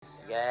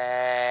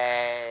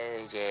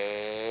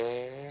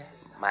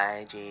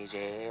My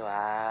GG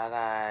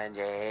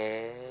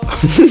Waganje.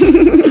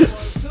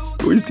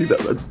 Always do that,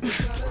 man.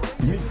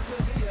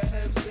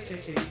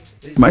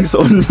 Mic's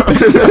on.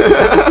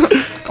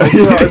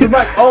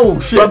 Oh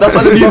shit! But that's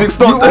why the music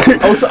stopped.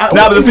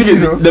 Nah, but the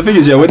thing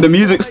is, yeah, when the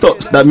music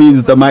stops, that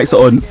means the mics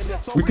are on.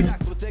 We can.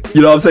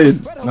 You know what I'm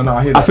saying? No,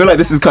 I hear that. I feel like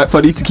this is quite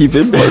funny to keep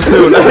in, but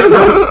still,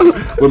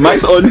 like, when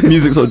mic's on,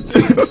 music's on.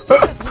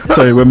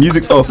 Sorry, when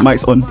music's off,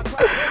 mic's on.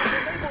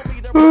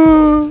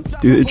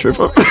 Do the intro,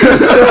 bro.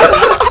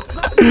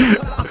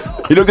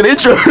 You're not gonna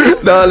intro?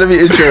 No, let me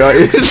intro.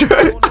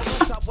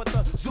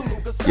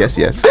 Yes.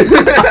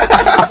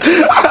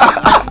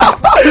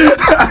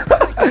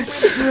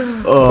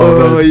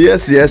 Oh,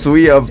 yes,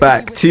 we are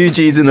back.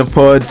 2Gs in the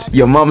pod,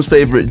 your mum's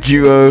favourite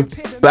duo,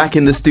 back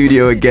in the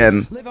studio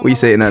again. What are you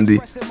saying, Andy?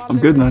 I'm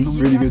good, man. I'm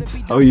really good.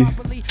 How are you?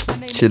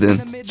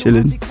 Chilling.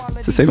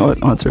 It's the same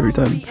answer every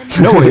time.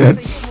 You know what, yeah?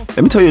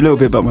 Let me tell you a little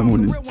bit about my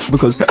morning,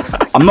 because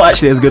I'm not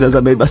actually as good as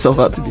I made myself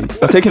out to be.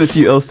 I've taken a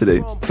few L's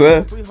today.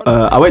 Swear?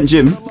 I went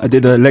gym. I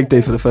did a leg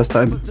day for the first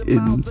time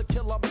in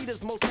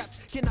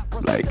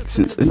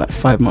since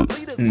 5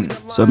 months.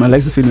 So my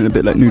legs are feeling a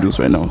bit like noodles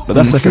right now, but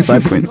that's like a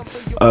side point.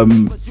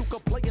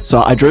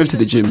 So I drove to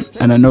the gym,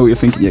 and I know what you're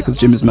thinking, yeah, because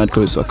gym is mad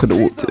close, so I could have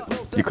walked it.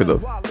 You could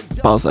have.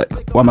 But I was like,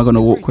 why am I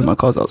gonna walk when my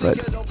car's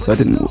outside? So I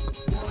didn't walk.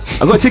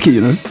 I got a ticket,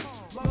 you know.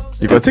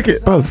 You got a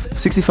ticket? Bro,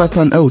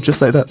 £65 L,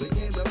 just like that.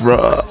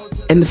 Bruh.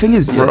 And the thing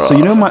is, yeah, so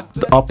you know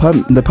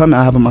the permit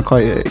I have on my car,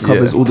 yeah, it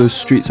covers all those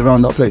streets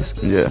around our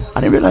place. Yeah.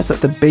 I didn't realise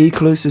that the bay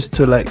closest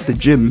to like the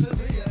gym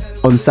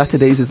on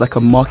Saturdays is like a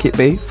market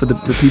bay for the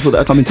people that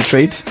are coming to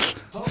trade.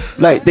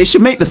 Like, they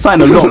should make the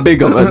sign a lot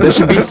bigger, man. There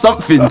should be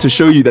something to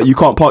show you that you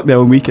can't park there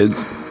on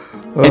weekends.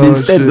 And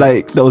instead, shit.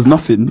 like, there was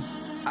nothing.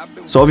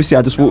 So obviously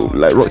I just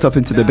rocked up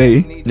into the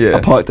bay. Yeah.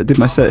 I parked, I did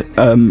my set,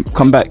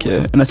 come back,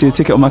 yeah, and I see a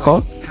ticket on my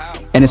car.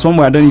 And it's one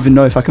where I don't even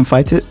know if I can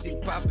fight it.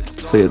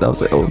 So yeah, that was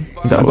like,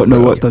 I got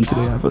no work done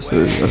today either,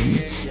 so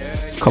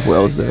couple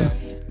L's there.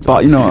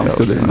 But you know what, I'm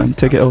still doing, man.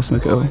 Take it L,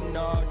 smoke it L,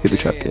 hit the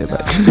track, yeah,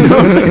 back.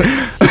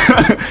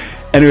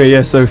 Anyway,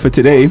 yeah, so for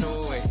today,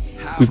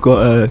 we've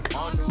got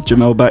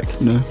Jamell back,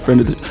 you know, friend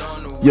of the...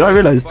 You know, I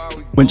realised,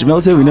 when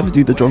Jamell's here, we never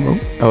do the drum roll.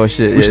 Oh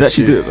shit, We should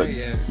actually do it, man.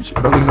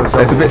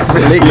 It's a bit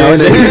late now,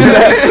 isn't it?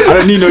 I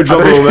don't need no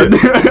drum roll, man.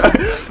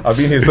 I've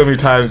been here so many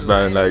times,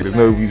 man. Like, there's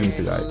no reason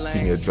to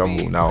give me a drum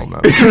roll now,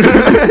 man.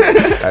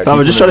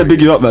 I'm just trying to big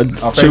you up, man.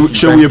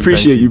 We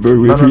appreciate you, bro.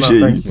 We appreciate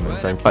you.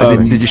 Thank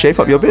you. Did you shape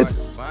up your beard?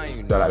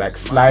 So, like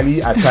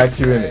slightly, I tried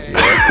to in it.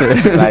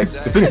 Yeah? Like,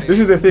 this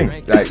is the thing.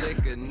 Like,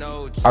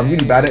 I'm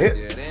really bad at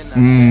it.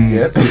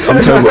 Yeah.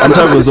 I'm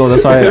terrible as well.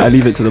 That's why I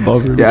leave it to the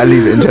barber. Yeah, I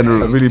leave it in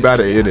general. I'm really bad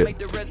at it, innit?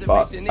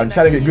 But I'm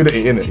trying to get good at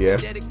it, innit? Yeah.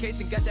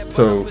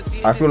 So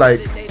I feel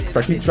like if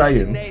I keep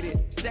trying,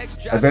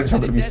 eventually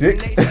I'm gonna be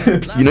sick.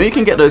 You know, you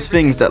can get those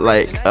things that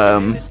like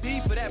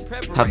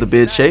have the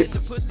beard shape,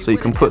 so you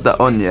can put that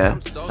on, yeah,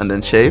 and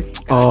then shave.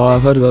 Oh,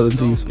 I've heard about them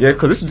things. Yeah,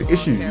 because this is the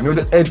issue. You know,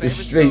 the edge is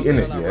straight in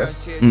it, yeah.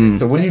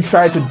 So when you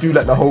try to do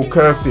like the whole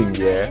curve thing,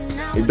 yeah,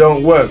 it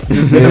don't work. You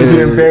just end up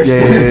doing bare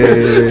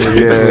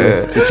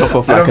shit. You chop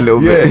off like a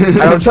little bit.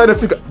 And I'm trying to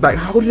figure, like,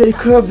 how do they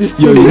curve this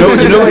thing? Yo, you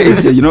know what it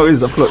is? Yeah, you know what it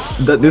is? The plot.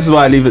 This is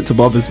why I leave it to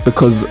barbers,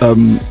 because I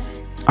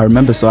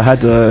remember. So I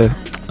had a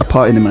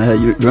parting in my hair.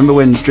 You remember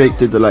when Drake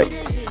did the like?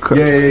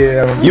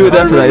 Yeah. You were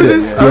there for that,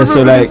 yeah.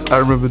 So like, I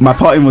remember my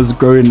parting was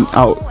growing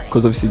out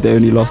because obviously they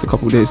only last a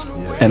couple of days,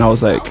 and I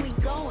was like,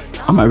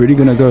 am I really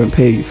gonna go and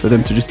pay for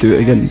them to just do it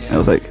again? And I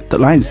was like, the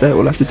line's there.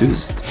 All I have to do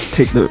is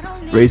take the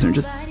razor and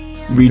just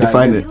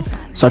redefine it.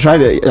 So I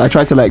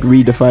tried to like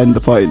redefine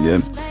the parting,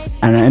 yeah,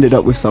 and I ended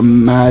up with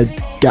some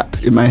mad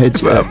gap in my head,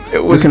 yeah.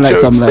 It was looking like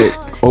some like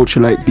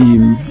ultralight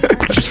beam.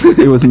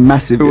 It was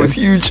massive. It was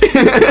huge.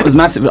 It was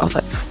massive. But I was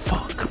like,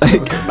 fuck,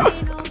 like.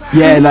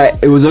 Yeah, like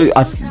it was.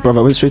 I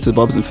went straight to the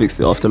barbers and fixed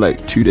it after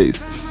like 2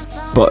 days,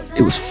 but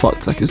it was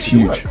fucked. Like, it was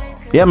huge.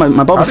 Yeah, my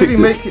barber fixed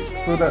it. How did he make it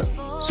so that?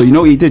 So you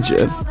know what he did,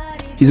 yeah?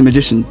 He's a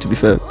magician, to be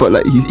fair. But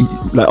like he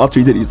like after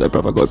he did, he's like,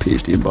 bruv, I got a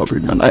PhD in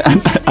barbering, man.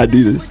 I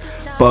do this.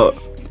 But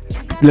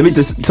let me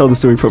just tell the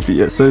story properly.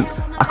 Yeah. So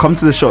I come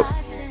to the shop,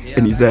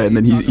 and he's there, and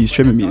then he's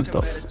trimming me and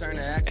stuff,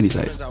 and he's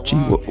like, gee,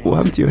 what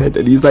happened to your head?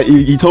 And he's like,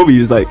 he told me, he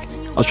was like,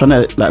 I was trying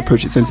to like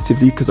approach it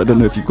sensitively because I don't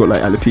know if you've got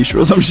like alopecia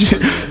or some shit.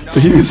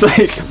 So he was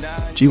like,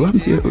 gee, what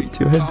happened to your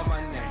head?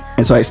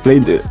 And so I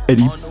explained it,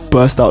 and he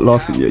burst out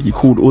laughing. Yeah, he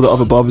called all the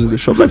other barbers in the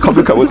shop, like, come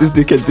look at what this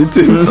dickhead did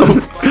to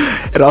himself.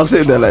 And I was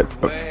sitting there like,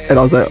 and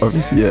I was like,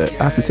 obviously, yeah,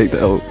 I have to take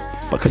the L,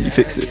 but can you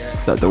fix it?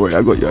 He's like, don't worry,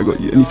 I got you.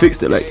 And he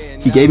fixed it. Like,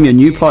 he gave me a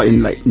new part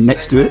in like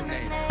next to it.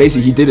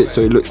 Basically, he did it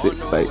so it looks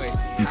like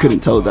you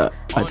couldn't tell that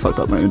I'd fucked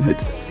up my own head.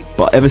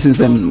 But ever since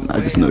then,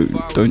 I just know,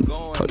 don't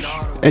touch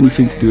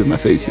anything to do with my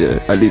face, yeah.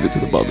 I leave it to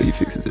the barber, he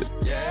fixes it.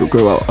 It'll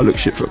grow out, I'll look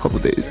shit for a couple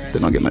of days,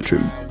 then I'll get my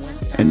trim.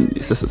 And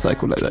it's just a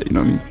cycle like that, you know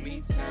what I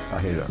mean?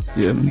 I hear that.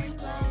 Yeah, man.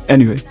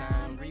 Anyway,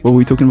 what were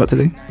we talking about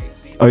today?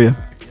 Oh yeah,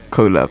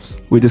 collabs.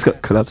 We're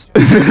discussing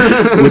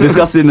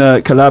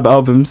collab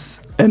albums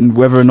and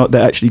whether or not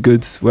they're actually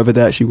good, whether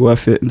they're actually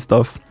worth it and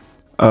stuff.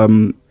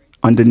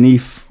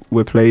 Underneath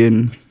we're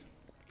playing.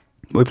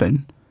 We're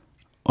playing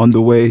on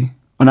the way.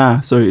 Oh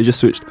nah, sorry, it just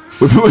switched.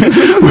 We're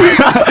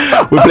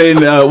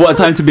playing "What a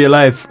Time to Be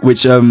Alive,"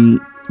 which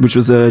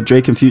was a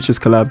Drake and Future's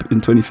collab in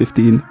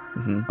 2015.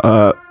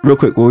 Real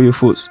quick, what were your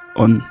thoughts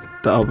on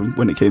the album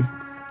when it came?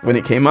 When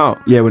it came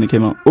out? Yeah, when it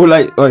came out. Or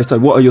like, alright, so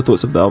what are your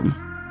thoughts of the album?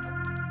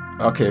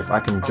 Okay, if I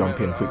can jump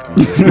in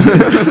quickly.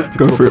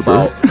 Go for it,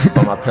 bro.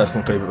 Some of my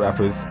personal favorite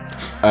rappers.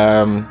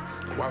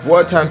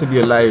 What a Time to Be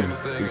Alive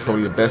is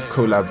probably the best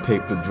collab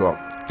tape to drop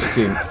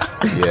since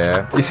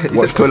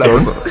Watch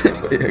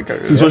the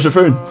Since Watch the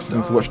Throne.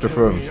 Since Watch the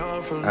Throne.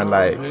 And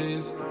like,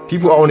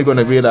 people are only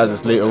gonna realize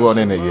this later on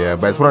in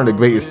it, but it's one of the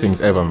greatest things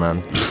ever,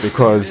 man.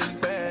 Because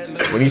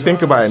when you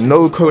think about it,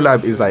 no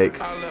collab is like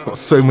got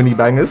so many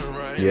bangers,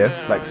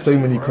 like so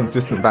many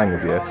consistent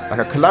bangers, Like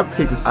a collab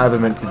tape is either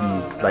meant to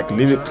be like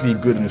lyrically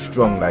good and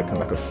strong, like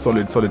a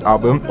solid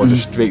album, or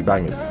just straight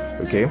bangers,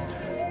 okay?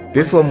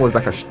 This one was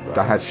like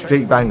that had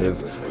straight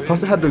bangers,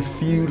 plus it had those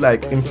few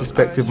like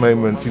introspective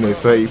moments,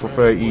 30 for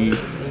 30.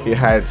 It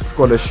had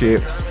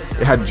scholarships.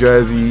 It had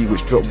Jersey,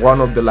 which dropped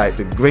one of the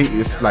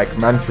greatest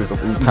mantras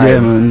of all time. Yeah,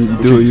 man. You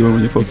do what you want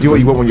when you're popping. Do what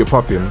you want when you're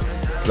popping.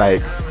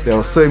 Like, there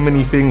were so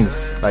many things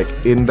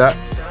in that.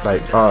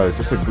 It's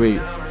just a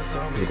great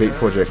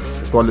project.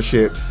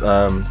 Scholarships.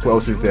 What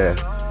else is there?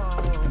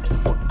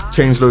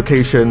 Change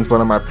Locations,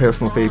 one of my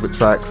personal favorite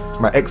tracks.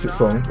 My exit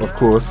song, of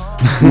course.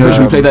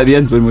 Should we play that at the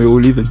end when we're all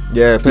leaving?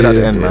 Yeah, play that at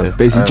the end, man.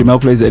 Basically,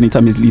 Jamell plays it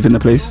anytime he's leaving a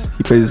place.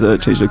 He plays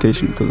Change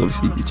Location because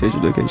obviously he changed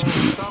the location.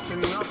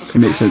 It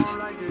makes sense.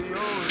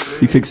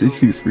 He thinks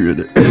through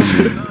it.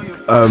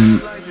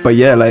 But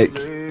yeah,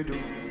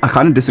 I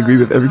kind of disagree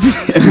with everything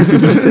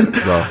you said.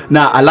 Wow.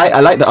 Nah, I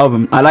like the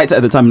album. I liked it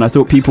at the time, and I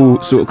thought people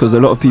because a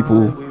lot of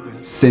people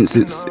since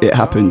it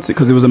happened,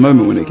 because it was a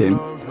moment when it came.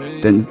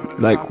 Then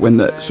when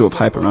that sort of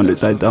hype around it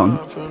died down,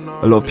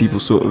 a lot of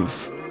people sort of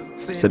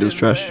said it was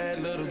trash.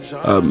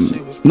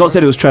 Not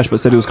said it was trash,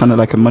 but said it was kind of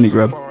like a money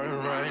grab.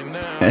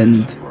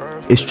 And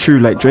it's true.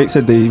 Drake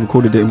said they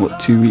recorded it in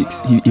 2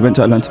 weeks. He went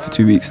to Atlanta for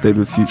 2 weeks, stayed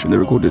with Future, and they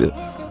recorded it.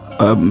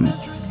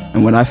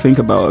 And when I think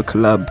about a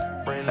collab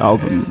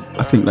album,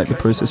 I think the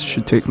process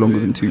should take longer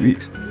than 2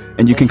 weeks.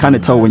 And you can kind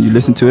of tell when you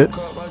listen to it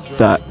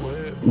that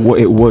what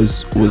it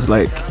was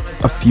like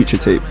a Future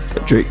tape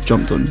that Drake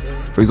jumped on.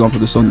 For example,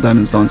 the song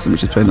Diamonds Dancing,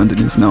 which is playing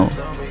underneath now,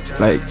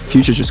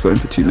 Future just got in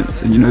for 2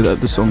 minutes, and you know that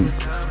the song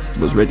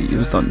was ready, it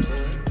was done.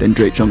 Then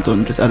Drake jumped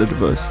on, just added a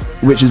verse,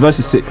 which his verse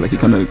is sick, he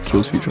kind of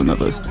kills Future on that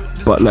verse.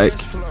 But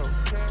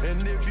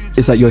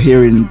it's you're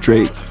hearing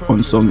Drake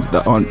on songs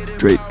that aren't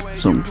Drake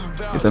songs,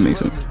 if that makes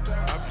sense.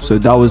 So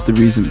that was the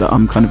reason that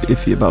I'm kind of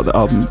iffy about the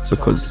album,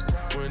 because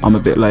I'm a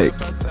bit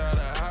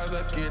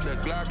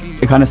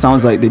it kind of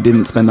sounds like they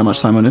didn't spend that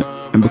much time on it,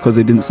 and because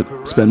they didn't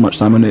spend much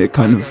time on it, it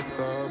kind of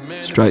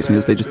strikes me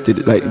as they just did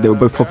it. They were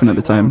both popping at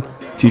the time.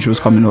 Future was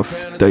coming off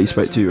Dirty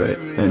Sprite 2, right?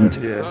 And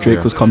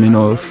Drake was coming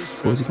off.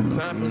 What was he coming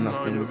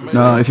off?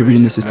 No, If You're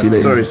Reading This Is Too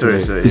Late. Sorry.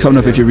 He's coming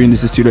off If You're Reading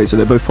This Is Too Late. So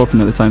they're both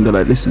popping at the time. They're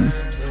listen,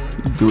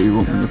 do what you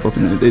want when you're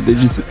popping. They're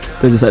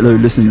just no,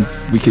 listen,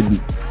 we can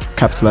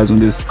capitalize on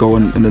this, go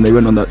on. And then they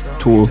went on that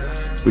tour,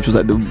 which was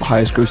the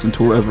highest grossing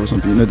tour ever or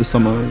something. The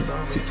summer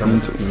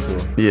 16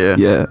 tour.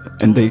 Yeah,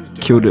 and they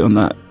killed it on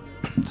that.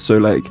 So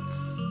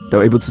they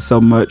were able to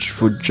sell merch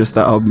for just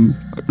that album.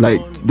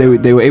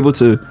 They were able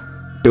to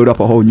build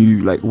up a whole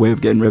new way of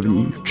getting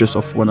revenue just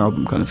off one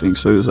album kind of thing.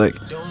 So it was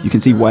you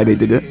can see why they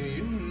did it,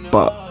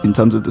 but in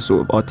terms of the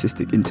sort of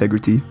artistic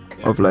integrity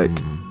of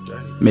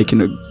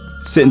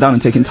sitting down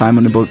and taking time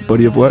on the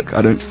body of work,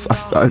 I don't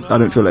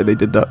feel like they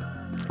did that.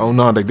 Oh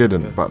no, they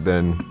didn't. But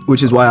then,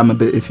 which is why I'm a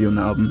bit iffy on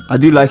the album. I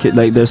do like it.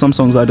 There's some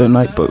songs I don't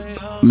like, but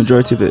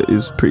majority of it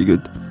is pretty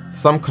good.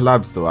 Some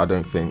collabs though, I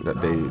don't think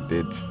that they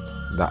did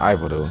that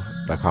either though.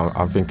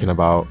 I'm thinking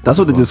about. That's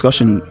what the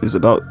discussion is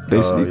about,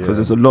 basically, because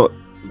there's a lot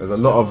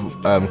of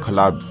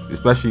collabs,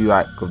 especially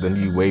of the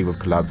new wave of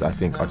collabs. I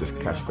think are just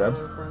cash grabs.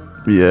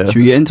 Yeah. Should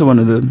we get into one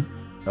of them?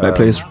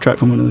 Play a track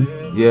from one of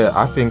them? Yeah,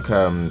 I think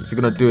if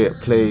you're gonna do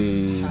it,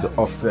 play the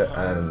Offset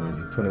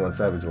and 21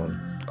 Savage one.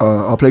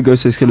 I'll play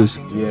Ghostface Killers.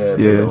 Yeah,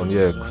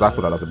 because I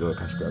thought that was a bit of a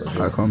cash grab.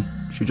 Alright, come.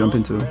 Should we jump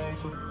into it?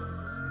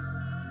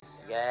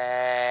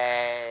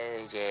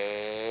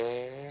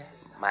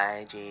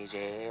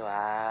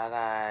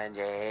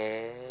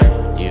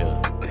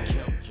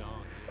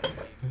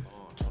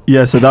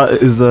 Yeah, so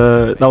that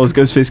was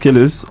Ghostface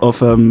Killers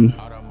of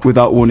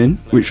Without Warning,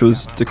 which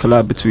was the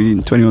collab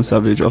between 21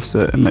 Savage,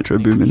 Offset, and Metro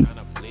Boomin.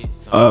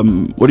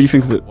 What do you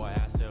think of it?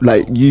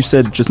 You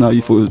said just now,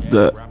 you thought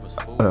that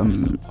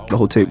the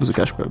whole tape was a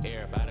cash grab.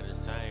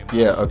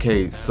 Yeah.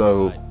 Okay.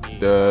 So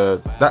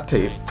that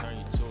tape,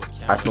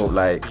 I felt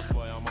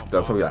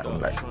there's probably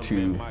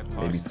 2,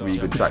 maybe 3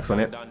 good tracks on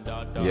it.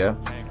 Yeah.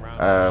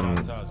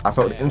 I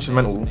felt the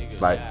instrumental,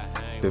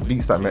 the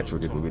beats that Metro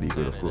did were really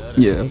good, of course.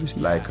 Yeah,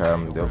 obviously. They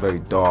were very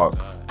dark,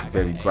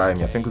 very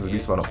grimy. I think it was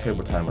released around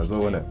October time as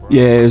well, wasn't it?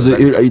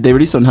 Yeah, they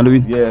released on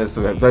Halloween. Yeah,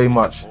 so it very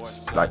much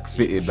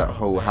fitted that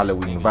whole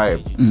Halloween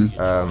vibe.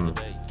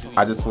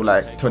 I just feel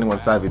 21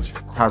 Savage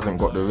hasn't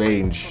got the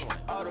range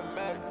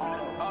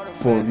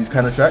for these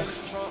kind of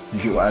tracks.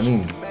 You get what I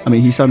mean? I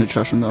mean, he sounded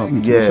trash on the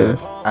album. to be Yeah. fair.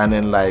 And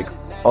then like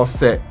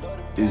Offset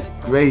is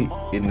great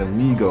in the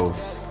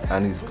Migos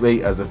and he's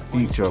great as a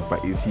feature,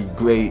 but is he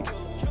great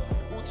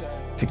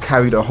to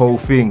carry the whole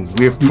thing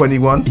with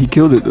 21? He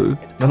killed it though.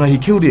 No, he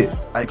killed it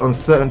like on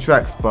certain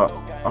tracks, but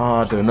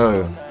I don't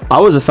know. I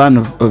was a fan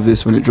of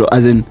this when it dropped.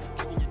 As in,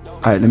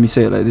 alright, let me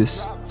say it like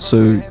this.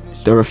 So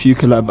there are a few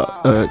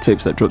collab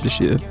tapes that dropped this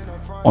year.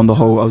 On the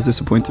whole, I was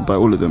disappointed by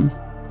all of them.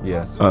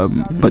 Yeah.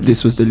 But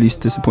this was the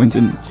least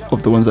disappointing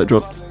of the ones that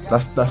dropped.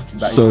 That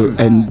So, is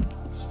true. and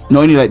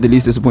not only like the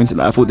least disappointing,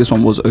 like, I thought this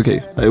one was okay.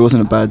 Like, it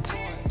wasn't a bad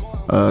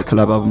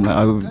collab album.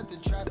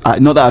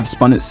 Like not that I've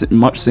spun it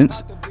much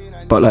since,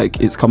 but like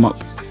it's come up.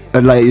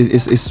 And like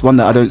it's one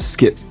that I don't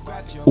skip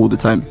all the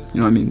time. You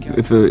know what I mean?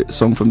 If a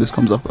song from this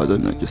comes up, I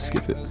don't just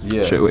skip it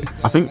straight away.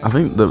 I think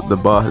the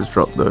bar has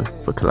dropped though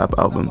for collab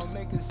albums.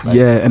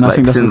 Yeah, and I like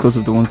think that's since- because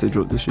of the ones they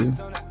dropped this year.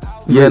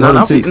 Yeah, More no, than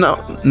I think,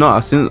 since. no.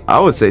 Since I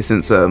would say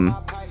since the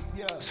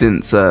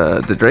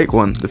Drake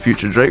one, the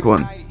future Drake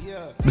one.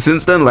 But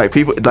since then, like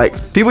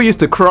people used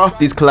to craft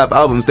these collab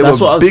albums. They That's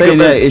were what I was big saying.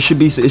 Yeah,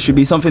 events. it should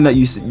be something that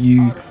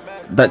you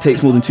that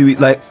takes more than 2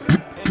 weeks. Like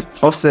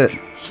Offset,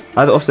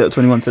 either Offset or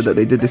 21 said that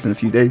they did this in a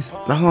few days.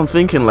 That's what I'm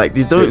thinking. Like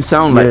these don't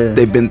sound like Yeah.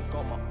 they've been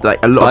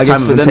like a lot But I of guess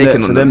time for has been them,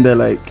 taken on them.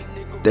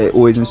 they're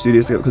always in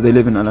studios together because they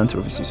live in Atlanta,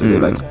 obviously. So they're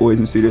like always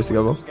in studios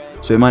together.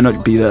 So it might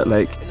not be that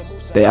like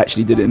they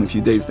actually did it in a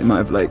few days. They might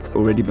have like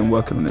already been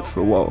working on it for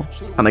a while.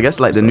 And I guess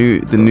like the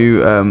new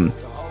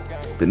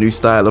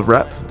style of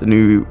rap, the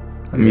new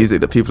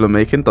music that people are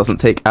making doesn't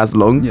take as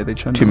long Yeah, they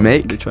churn to it out.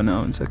 make. They churn it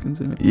out in seconds.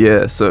 Innit?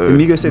 Yeah, so The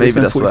Migos say they maybe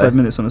spent that's 45 why.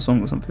 minutes on a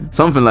song or something.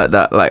 Something like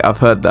that. Like I've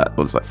heard that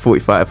was like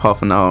 45,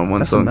 half an hour on one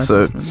That's song. a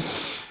So madness,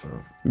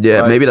 man.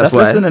 yeah, Like, maybe that's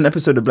less why. than an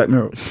episode of Black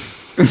Mirror.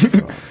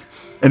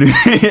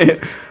 Anyway,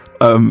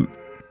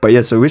 but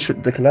yeah. So which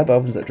the collab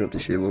albums that dropped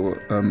this year were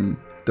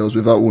there was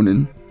Without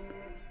Warning,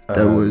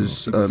 there was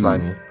Super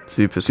Slimy.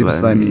 Super Super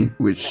Slimy, Slimy,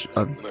 which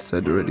I've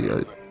said already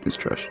is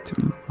trash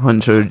to me.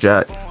 Huncho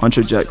Jack.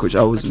 Huncho Jack, which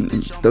I wasn't.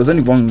 There was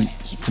only one.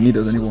 To me,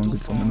 there was only one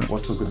good song in that.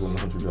 What's a good one?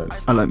 100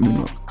 Jacks. I like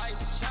Moonrock.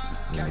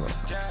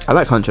 I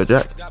like Huncho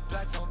Jack.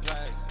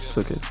 It's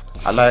okay.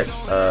 I like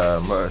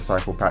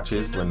motorcycle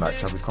patches when like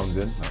Travis comes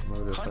in. Like,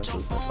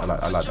 motorcycle. I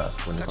like that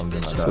when he comes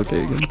in like It's that.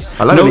 okay again.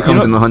 I like when he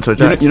comes in the Huncho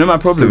Jack. You know my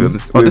problem.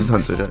 Oh, this is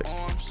Huncho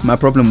Jack. My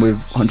problem with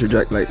Hunter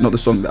Jack, like not the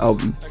song, the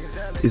album,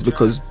 is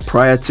because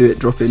prior to it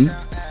dropping,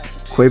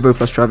 Quavo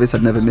plus Travis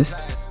had never missed.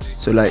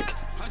 So like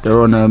they're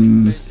on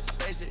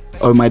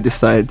Oh My This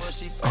Side,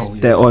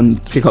 they're on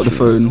Pick Up the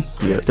Phone,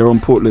 they're on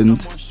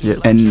Portland,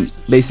 and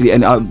basically,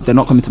 and they're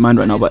not coming to mind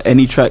right now, but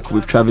any track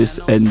with Travis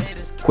and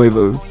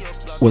Quavo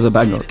was a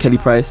banger. Kelly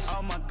Price,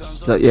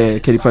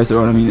 Kelly Price are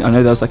on. I mean, I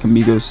know that was like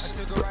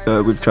Amigos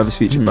with Travis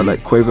feature, but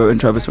like Quavo and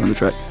Travis are on the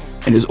track,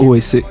 and it's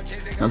always sick.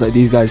 I was like,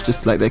 these guys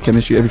just like their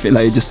chemistry, everything,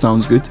 like it just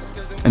sounds good.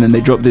 And then they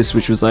dropped this,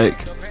 which was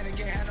like,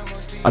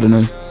 I don't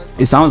know,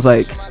 it sounds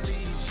like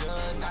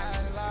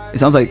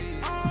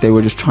they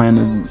were just trying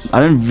to, I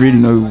don't really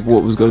know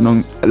what was going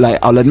on. Like,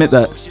 I'll admit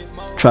that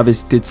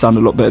Travis did sound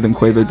a lot better than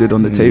Quavo did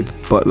on the tape,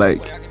 but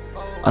like,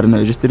 I don't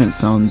know, it just didn't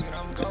sound,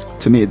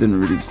 to me it didn't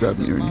really grab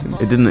me or anything.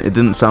 It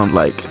didn't sound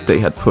like they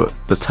had put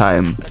the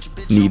time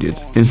needed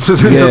into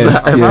Yeah,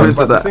 that. yeah. into But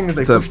the that. thing is,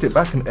 they So- pushed it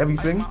back and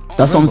everything.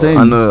 That's what I'm saying.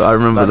 I know, I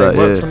remember Like, that.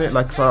 they worked Yeah. on it.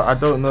 Like, so I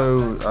don't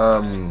know.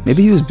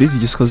 Maybe he was busy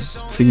just because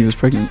he was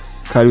pregnant.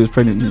 Kylie was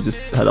pregnant, he just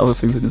had other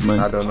things in his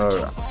mind. I don't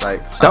know.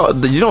 Like,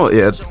 You know what?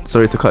 Yeah,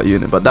 sorry to cut you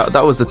in it, but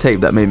that was the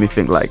tape that made me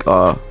think like,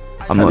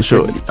 I'm not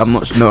sure. I'm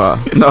not. No.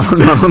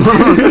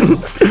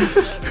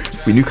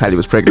 We knew Kylie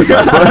was pregnant.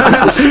 Right?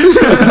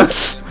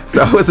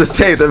 That was the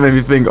tape that made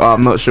me think,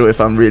 I'm not sure if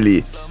I'm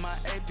really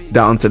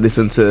down to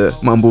listen to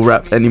mumble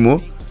rap anymore.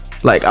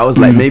 Like I was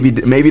like, maybe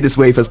this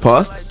wave has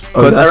passed.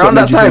 Because that's around what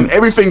that made you time, think-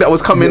 everything that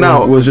was coming Yeah,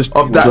 out was just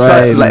of that dry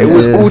side, like it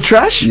was and- all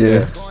trash.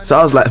 Yeah. So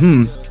I was like,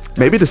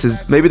 maybe this is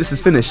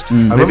finished. I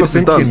Maybe remember this is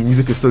thinking done.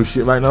 music is so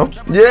shit right now.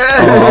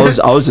 Yeah.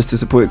 I was just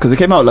disappointed because it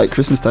came out like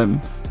Christmas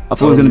time. I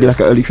thought it was gonna be like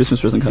an early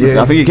Christmas present kind of thing.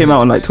 I think it came out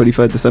on like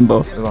 23rd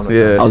December.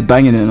 Yeah. I was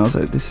banging it and I was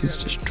like, this is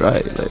just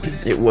dry. Like,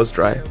 It was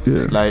dry.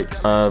 yeah. Like,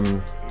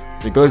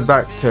 it goes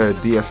back to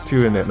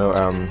DS2 in it. No,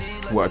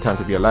 What a Time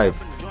to Be Alive,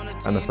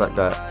 and the fact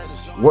that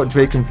what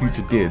Drake and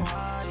Future did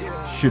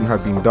shouldn't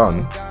have been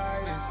done,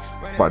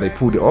 but they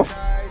pulled it off.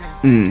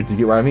 You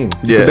get what I mean?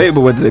 It's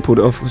debatable whether they pulled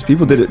it off because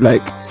people did it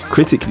like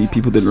critically.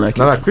 People didn't like it.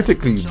 No, like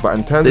critically, but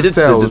in terms They of did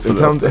sales, pull in it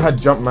terms, off, it had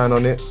Jumpman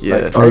on it. Yeah.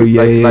 Like, Oh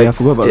yeah, like, I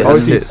forgot about yeah, that.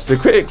 Obviously, hits. the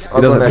critics are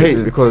does gonna have hate hits,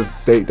 yeah. because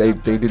they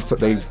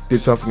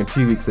did something in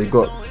 2 weeks. They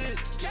got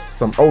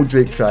some old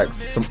Drake tracks,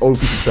 some old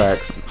Future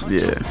tracks,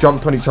 Yeah.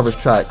 jumped on each other's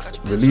tracks,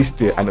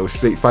 released it, and it was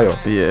straight fire.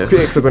 Yeah.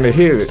 Critics are gonna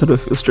hear it. I don't know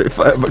if it was straight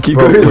fire, but keep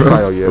Bro, going. it was bro.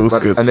 fire, yeah. It was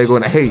But, good. and they're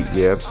gonna hate,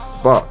 yeah.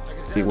 But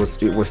it was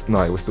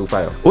still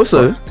fire.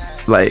 Also,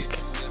 like,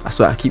 I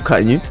swear I keep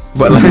cutting you,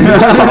 but like,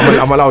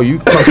 I'm allow you.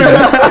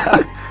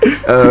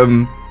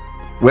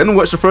 when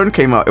Watch the Throne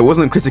came out, it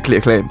wasn't critically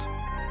acclaimed.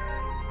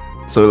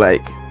 So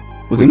like,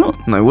 Was it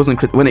not? No, it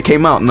wasn't. When it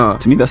came out, no.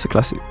 To me, that's a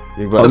classic.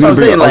 Yeah, I but was That's what I'm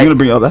saying, like- gonna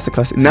bring it up. That's a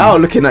classic. Now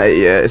looking at it,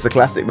 yeah, it's a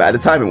classic. But at the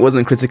time, it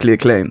wasn't critically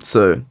acclaimed.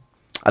 So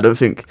I don't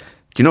think.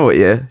 Do you know what?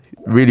 Yeah,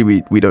 really,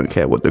 we don't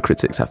care what the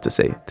critics have to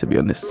say. To be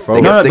honest, Bro,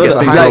 they No, get, they get no,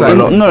 things hindsight. wrong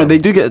a lot. no, they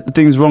do get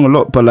things wrong a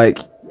lot, but like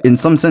in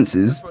some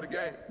senses,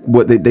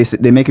 what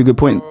they make a good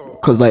point,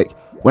 because like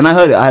when I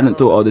heard it, I hadn't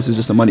thought, oh, this is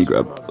just a money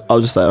grab. I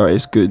was just like, alright,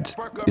 it's good.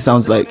 It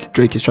sounds like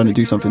Drake is trying to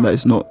do something that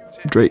is not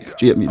Drake.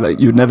 Do you get me? Like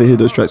you would never hear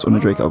those tracks on a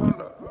Drake album.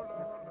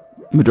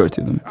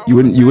 Majority of them,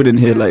 you wouldn't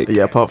hear like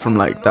Yeah, apart from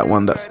like that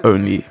one that's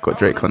only got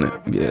Drake on it.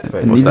 yeah,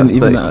 What's and even that?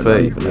 even 30, that, I don't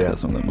 30? even like Yeah. that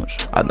song that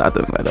much. I don't like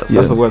that. That's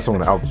song. the worst song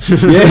on the album.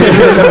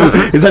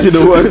 Yeah, it's actually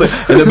the worst.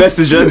 And the best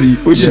is Jersey,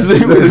 which is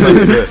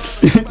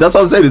that's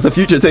what I'm saying. It's a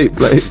future tape.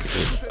 Like,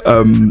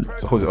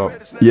 So hold it up.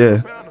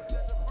 yeah.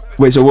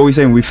 Wait, so what are we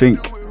saying? We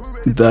think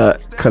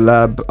that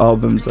collab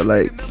albums are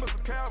like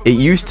It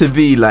used to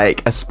be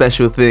like a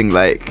special thing,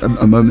 like a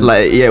moment.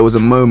 like yeah, it was a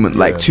moment.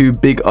 Like Yeah. two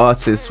big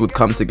artists would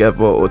come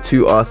together, or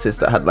two artists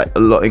that had like a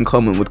lot in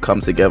common would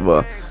come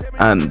together,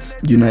 and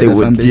Unite they their fan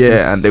would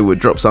bases. and they would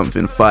drop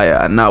something fire.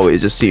 And now it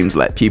just seems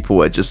like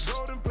people are just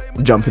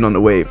jumping on the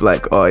wave,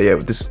 like, oh yeah,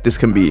 this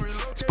can be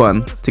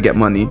spun to get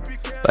money.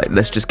 Like,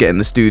 let's just get in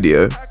the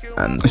studio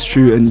and It's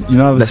true, and you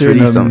know I was let's hearing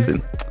release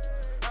something.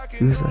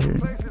 Who was I hearing?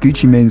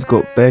 Gucci Mane's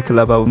got bare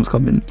collab albums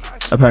coming,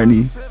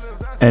 apparently.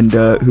 And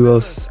who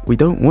else? We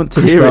don't want to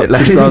Chris, hear Brown, it.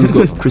 Like,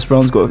 Chris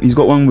Brown's got he's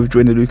got one with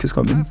Joyner Lucas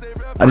coming. I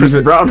didn't Chris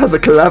even, Brown has a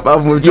collab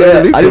album with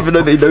yeah, Joyner I Lucas. didn't even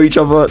know they know each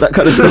other. That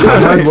kind of stuff. I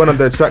heard one of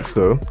their tracks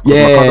though.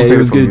 Yeah, My cousin played it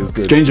was for me, good.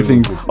 Stranger It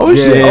was Things. good. Oh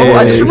shit! Yeah, Oh, I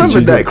yeah, just yeah,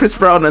 remembered yeah. that Chris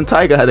Brown and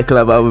Tiger had a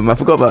collab album. I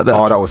forgot about that.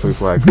 Oh, that was so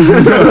swag.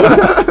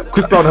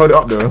 Chris Brown held it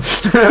up though.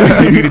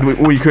 He did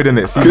all he could in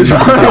it. See, Did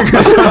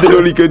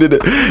all he could in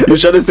it. He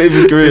was trying to save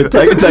his career.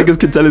 Tigers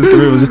could tell his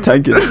career was just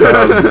tanking.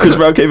 Chris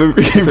Brown came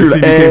through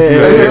like,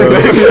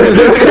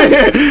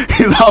 hey.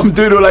 He's like, I'm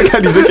doing all I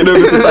can. He's looking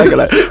over to Tiger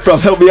like, bro,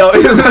 help me out.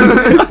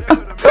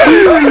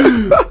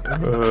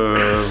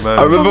 man.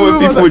 I remember when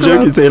people were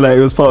joking, saying like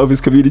it was part of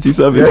his community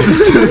service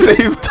to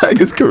save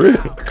Tiger's career.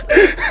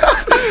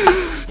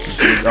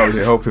 That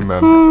was helping,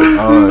 man.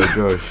 Oh my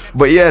gosh.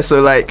 But yeah,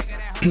 so like,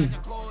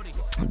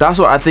 that's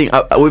what I think.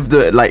 With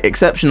the like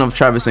exception of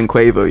Travis and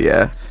Quavo,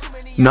 yeah,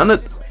 none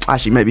of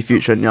actually maybe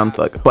Future and Young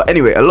Thug. But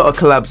anyway, a lot of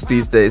collabs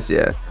these days,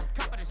 yeah,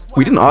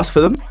 we didn't ask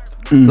for them.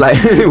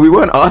 Like we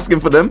weren't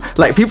asking for them.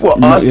 Like people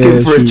were asking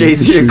yeah, for a true,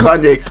 Jay-Z and true.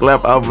 Kanye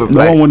collab album. No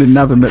like, one wanted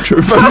Nav and Metro.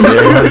 no,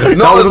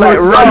 I was like,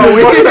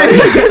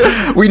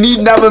 right, we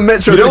need Nav and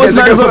Metro. You know to what's get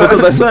nice together.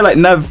 because I swear like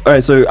Nav.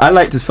 Alright, so I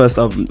liked his first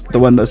album, the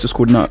one that's just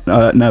called Nav.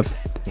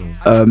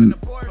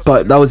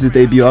 But that was his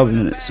debut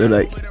album, innit? So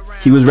like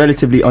he was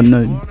relatively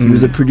unknown. He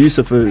was a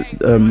producer for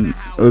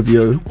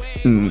OVO.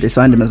 They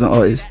signed him as an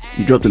artist.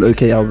 He dropped an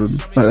okay album.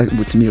 Like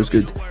to me, it was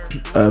good.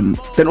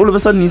 Then all of a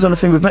sudden he's on a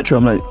thing with Metro.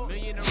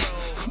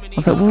 I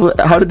was like,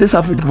 well, how did this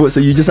happen? What, so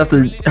you just have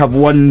to have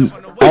one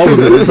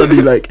album and then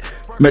suddenly like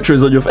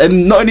Metro's on your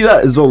and not only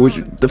that as well, which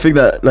the thing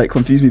that like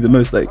confused me the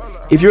most, like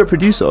if you're a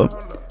producer,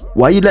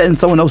 why are you letting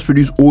someone else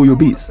produce all your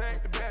beats?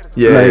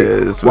 Yeah, Like, yeah,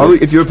 that's why weird.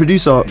 would, if you're a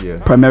producer Yeah.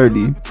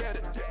 primarily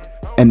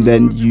and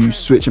then you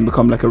switch and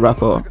become like a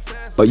rapper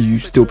but you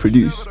still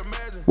produce,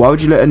 why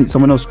would you let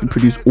someone else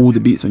produce all the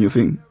beats on your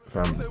thing?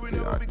 Fam,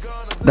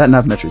 That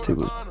Nav Metro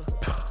table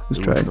was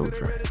trying.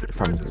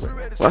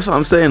 That's what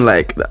I'm saying.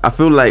 Like, I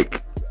feel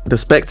like the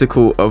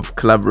spectacle of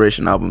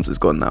collaboration albums is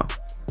gone now,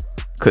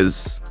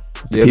 because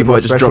Yeah, people they're are not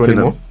just special dropping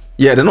anymore. them.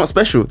 Yeah, they're not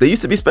special. They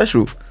used to be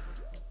special.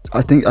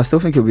 I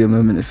still think it'll be a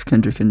moment if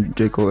Kendrick and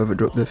J. Cole ever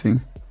drop their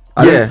thing.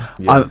 Yeah.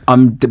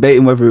 I'm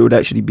debating whether it would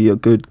actually be a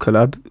good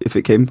collab if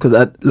it came, because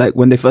like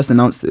when they first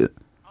announced it,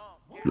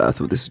 like, I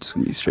thought this was just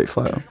gonna be straight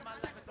fire.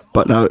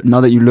 But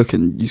now that you look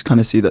and you kind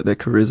of see that their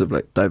careers have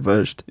like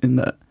diverged, in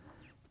that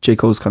J.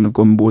 Cole's kind of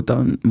gone more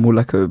down, more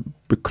like a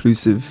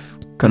reclusive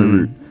kind of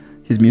route.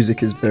 His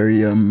music is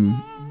very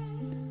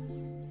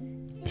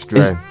It's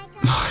dry.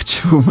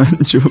 chill,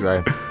 man, chill.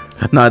 Dry.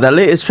 No, that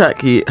latest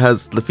track he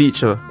has the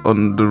feature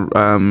on the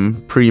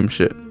Preem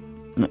shit.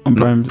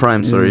 On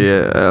Prime, sorry,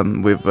 yeah,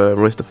 with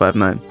Royce the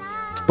 5'9".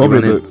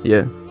 Probably, He went in,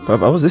 yeah.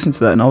 But I was listening to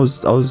that and I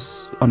was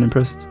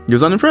unimpressed. You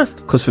was unimpressed?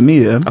 Because for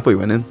me, yeah, I thought you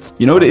went in.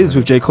 you know what it is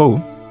with J. Cole,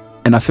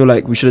 and I feel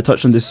like we should have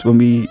touched on this when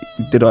we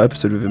did our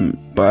episode with him,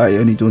 but I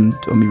only dawned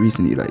on me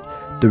recently. Like,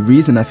 the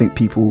reason I think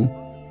people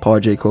power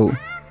J. Cole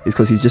is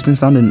because he's just been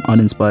sounding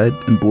uninspired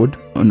and bored.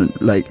 On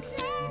like,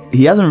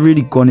 he hasn't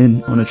really gone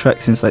in on a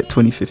track since like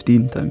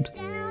 2015 times.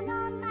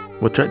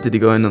 What track did he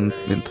go in on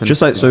in 20?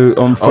 Just like so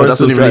on Oh, that's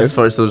Forest when he Hills Drive. released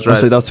Forest Hills Oh, Drive.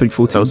 so that was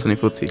 2014. That was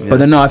 2014. Yeah. But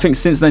then no, I think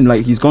since then,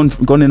 like, he's gone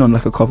in on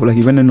like a couple. Like,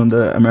 he went in on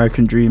the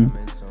American Dream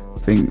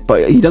thing,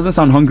 but he doesn't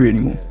sound hungry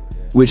anymore.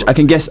 Which I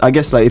guess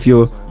like if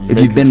you've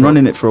been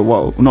running it for a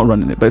while, well, not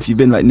running it, but if you've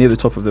been like near the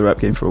top of the rap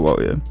game for a while,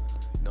 yeah,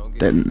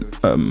 then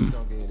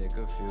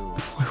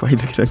why are you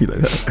looking at me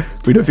like that?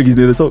 We don't think he's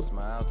near the top.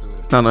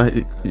 no,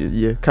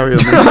 yeah, carry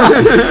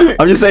on.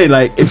 I'm just saying,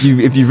 like, if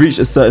you've reached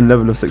a certain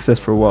level of success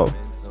for a while,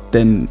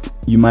 then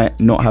you might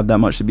not have that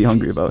much to be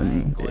hungry about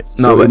anymore.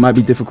 No, So but- it might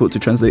be difficult to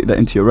translate that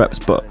into your raps,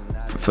 but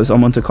for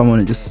someone to come on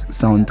and just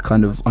sound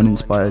kind of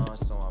uninspired,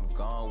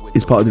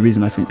 is part of the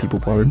reason I think people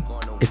bar him.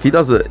 If he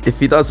does a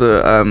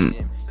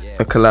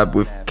collab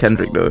with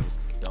Kendrick though,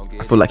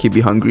 I feel like he'd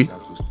be hungry.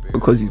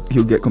 Because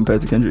he'll get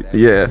compared to Kendrick.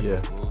 Yeah.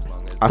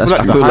 I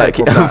That's feel like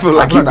true.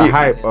 the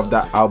hype of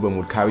that album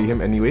would carry him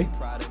anyway.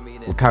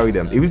 Would carry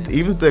them. Even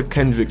if the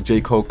Kendrick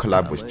J. Cole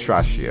collab was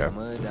trash,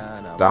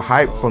 the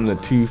hype from the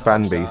two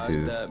fan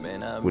bases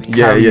would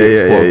carry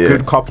it for a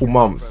good couple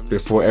months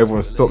before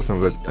everyone stops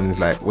and is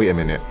like, wait a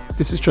minute,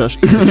 This is trash.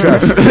 this is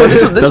trash.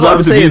 This is what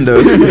I'm saying though.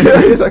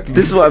 Exactly.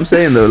 This is what I'm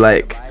saying though.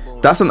 Like,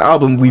 that's an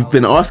album we've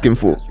been asking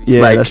for.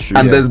 Yeah, like, that's true.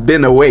 And there's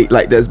been a wait.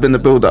 Like, there's been a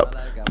build up.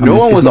 No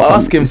one was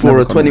asking for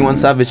a 21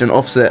 Savage and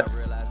Offset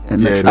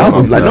And Yeah,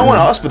 album. Like, no yeah. one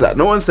asked for that.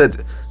 No one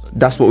said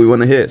that's what we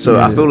want to hear. So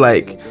I feel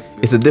like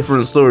it's a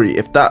different story.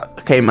 If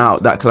that came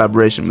out, that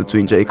collaboration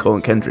between J. Cole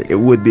and Kendrick, it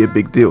would be a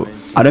big deal.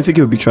 I don't think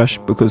it would be trash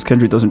because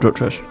Kendrick doesn't drop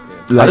trash.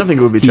 I don't think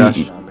it would be trash.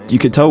 You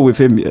can tell with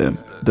him,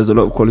 there's a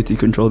lot of quality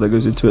control that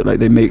goes into it. Like,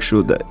 they make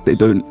sure that they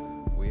don't,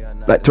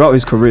 like, throughout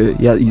his career,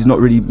 he's not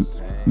really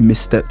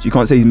misstepped. You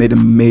can't say he's made a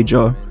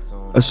major,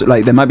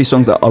 like, there might be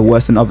songs that are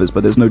worse than others,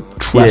 but there's no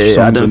trash songs.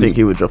 I don't think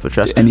he would drop a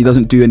trash. And he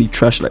doesn't do any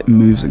trash like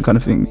moves and kind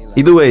of thing.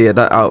 Either way,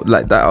 that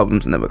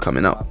album's never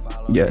coming out.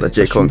 Yeah, Like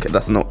J. Cole,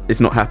 it's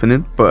not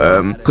happening.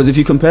 But because if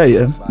you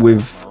compare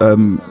with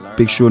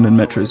Big Sean and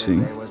Metro's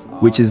thing,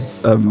 which is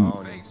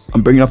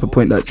I'm bringing up a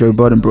point that Joe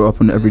Budden brought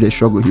up on Everyday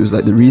Struggle. He was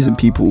like, the reason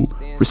people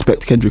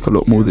respect Kendrick a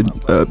lot more than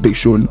Big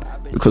Sean,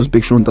 because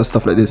Big Sean does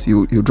stuff like this.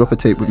 He'll drop a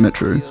tape with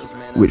Metro,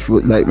 which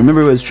would, like, remember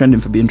it was trending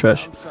for being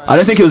trash. I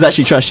don't think it was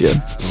actually trash,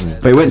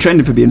 but it went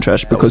trending for being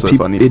trash because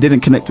it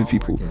didn't connect with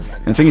people.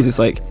 And the thing is, it's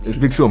like, It's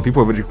Big Sean.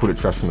 People already call it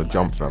trash from the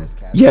jump, fam.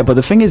 yeah, but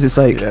the thing is, it's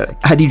like,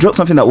 had he dropped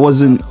something that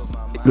wasn't,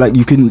 like,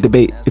 you couldn't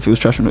debate if it was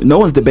trash or not. No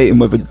one's debating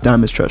whether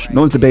Damn is trash. No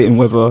one's debating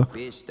whether,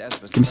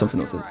 give me something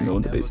else that no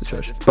one debates is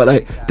trash. But,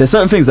 like, there's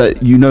certain things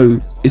that you know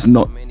is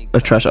not a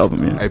trash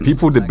album, yeah. Hey,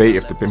 people debate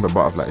if the Pimp a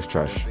Butterfly is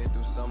trash.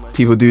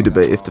 people do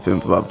debate if the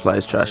Pimp a Butterfly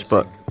is trash,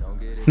 but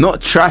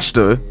not trash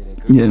though.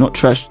 Yeah, not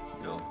trash.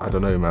 I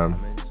don't know, man.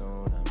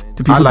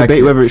 Do people like debate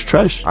it. whether it's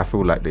trash? I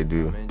feel like they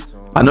do.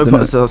 I know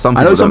some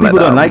people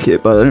don't like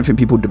it, but I don't think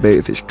people debate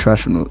if it's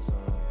trash or not.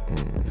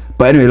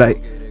 But anyway,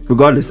 like,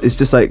 regardless, it's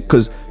just like,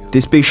 because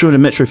this Big Sean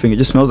and Metro thing, it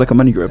just smells like a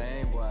money grab.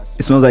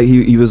 It smells like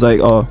he was like,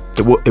 oh,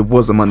 it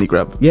was a money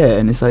grab. yeah,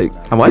 and it's like,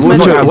 And why is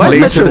wasn't Metro as doing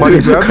late a as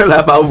money grab.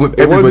 collab album with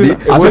It wasn't-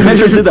 everybody? I think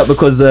Metro did that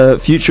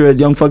because Future and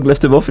Young Thug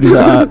left him off, and he's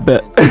like, I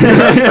bet.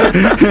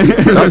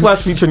 That's why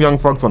Future and Young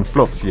Thugs on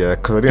flops, yeah,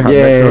 because they didn't have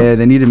Metro. Yeah,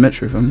 they needed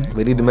Metro, fam.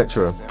 They needed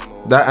Metro.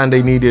 That, and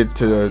they needed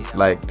to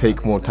like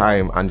take more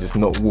time and just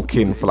not walk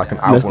in for like an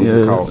album yeah.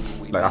 week out.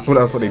 Like, I feel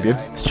that's what they did.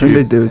 It's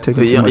true. They were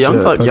taking But too much, Young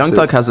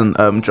Thug purposes.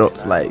 hasn't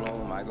dropped like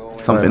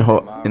something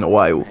hot in a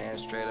while.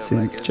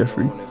 Since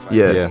Jeffrey.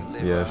 Yeah.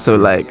 Yeah. So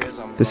like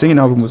The singing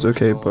album was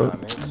okay,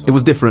 but it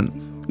was different.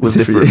 It was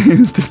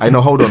different. I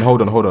know. Hold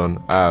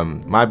on.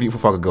 My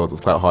Beautiful Fucker Girls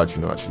was quite hard, you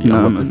know. Actually, Nah,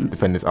 I want man. to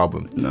defend this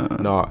album.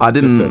 No. I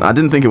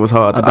didn't think it was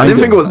hard. I banged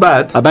didn't think it. it was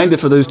bad. I banged it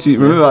for those two.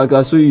 Remember, like,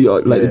 I saw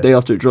you like the day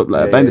after it dropped.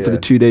 Like, I banged it for the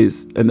 2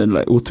 days, and then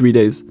like, or 3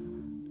 days,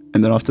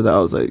 and then after that, I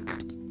was like,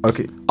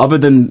 Okay. other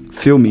than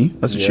Feel Me,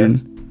 that's a Yeah.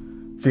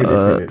 tune,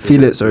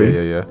 Feel it.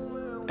 sorry. Yeah.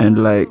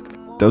 and like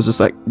there was just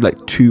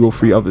like 2 or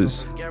 3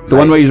 others. The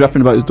one where he's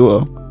rapping about his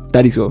daughter,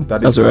 Daddy's Girl.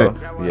 Daddy's That's alright.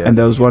 Girl, yeah. And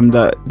there was one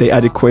that they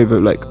added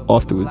Quavo like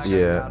afterwards.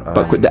 Yeah.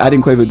 But the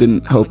adding Quavo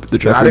didn't help the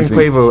track. or adding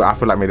anything. Quavo, I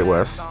feel like made it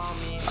worse.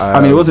 I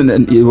mean, it wasn't a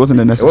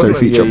necessary wasn't-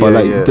 feature, yeah, but yeah,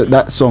 like yeah.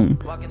 that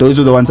song, those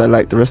were the ones I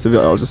liked. The rest of it,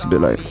 I was just a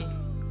bit like.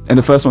 And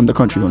the first one, the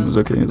country one, was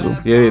okay as well.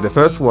 Yeah, the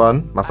first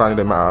one, My Family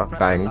Don't Matter,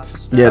 banged.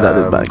 Yeah, that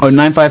did bang. Oh,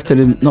 9-5 till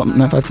not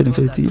 9-5 till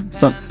infinity.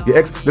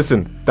 Yeah,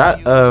 listen, that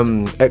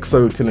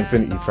EXO Till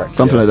Infinity track.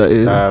 Something like that,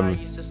 yeah.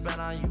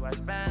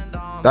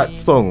 That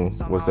song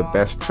was the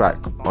best track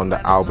on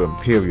the album,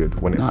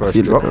 period, when it Nah, I first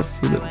feel it, dropped. bro,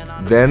 feel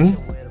it. Then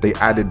they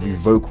added these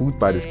vocals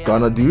by this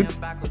Gunna dude.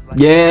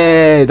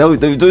 Yeah, those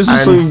were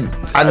so.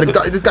 And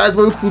this guy's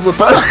vocals were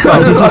perfect. I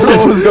don't know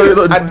what was going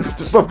on. And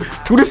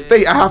to this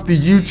day, I have to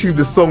YouTube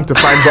the song to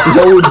find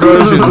the old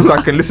version so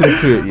I can listen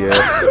to it.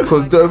 Yeah,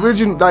 because the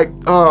original,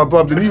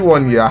 the new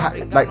one,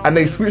 and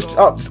they switched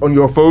up just on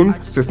your phone,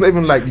 so it's not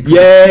even like.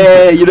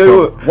 Yeah, you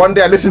know what? One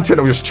day I listened to it,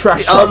 and it was just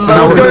trash.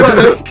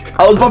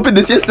 I was bumping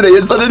this yesterday,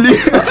 and suddenly.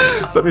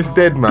 Something's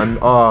dead, man.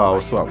 Oh, I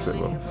was so upset,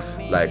 bro.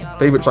 Like,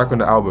 favorite track on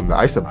the album.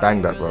 I used to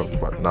bang that, bro.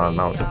 But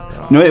now it's.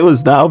 No, it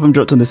was that album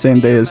dropped on the same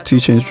day as 2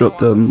 Chainz dropped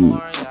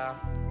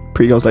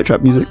Pretty Girls Like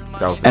Trap Music,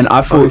 That was and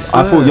I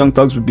thought Young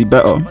Thugs would be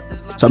better.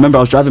 So I remember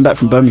I was driving back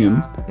from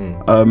Birmingham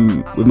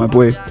with my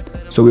boy,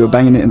 so we were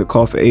banging it in the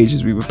car for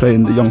ages. We were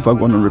playing the Young Thug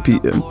one on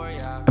repeat, and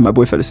my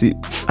boy fell asleep.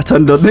 I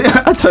turned on the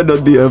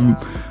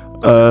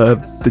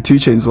 2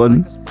 Chainz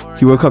one.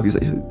 He woke up, he's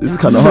like, this is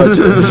kind of hard.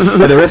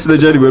 And the rest of the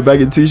journey we're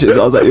banging 2 Chainz.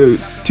 I was like, yo,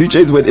 2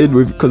 Chainz went in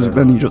with, because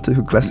man, he dropped a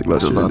hood classic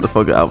last year. The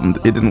Fugger album,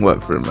 it didn't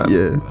work for him, man.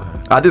 Yeah.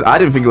 I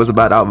didn't think it was a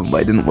bad album,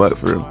 but it didn't work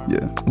for him.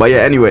 Yeah. But yeah,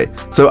 anyway,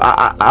 so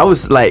I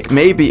was like,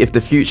 maybe if the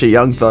Future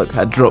Young Thug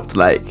had dropped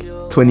like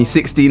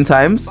 2016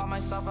 times,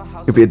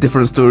 it'd be a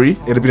different story.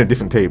 It'd have been a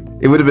different tape.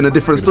 It would have been a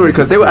different It'd story have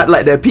been because they were at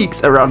like their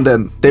peaks around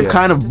then. They've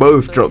kind of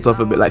both dropped off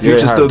a bit. Like Yeah,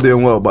 Future's it still has.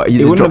 doing well, but It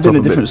wouldn't have dropped been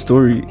off a different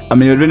story. I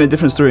mean, it would have been a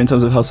different story in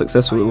terms of how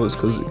successful it was,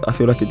 because I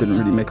feel like it didn't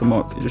really make a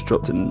mark. It just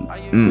dropped in.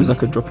 It was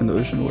like a drop in the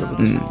ocean or whatever.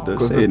 The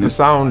Because saying the is.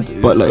 sound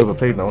is But, like,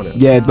 overplayed now, isn't it?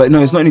 Yeah, but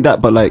no, it's not only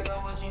that, but like,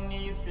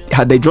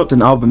 had they dropped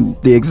an album,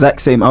 the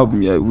exact same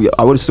album,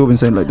 I would have still been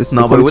saying like this.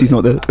 No, The but quality's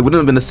not there. It wouldn't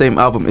have been the same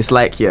album. It's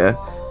like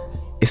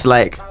it's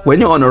like when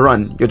you're on a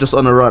run, you're just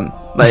on a run.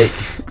 Like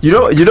you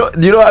know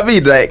what I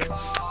mean? Like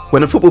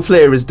when a football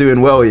player is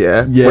doing well,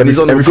 when he's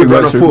on a good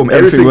run of form,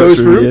 everything goes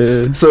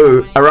through. Yeah.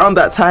 So around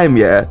that time,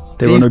 They were on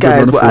these a good guys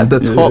run of were at the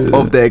form. top Yeah.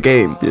 of their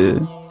game. Yeah.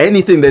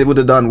 Anything they would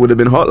have done would have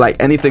been hot. Like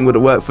anything would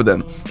have worked for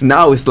them.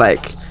 Now it's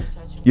like,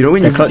 you know,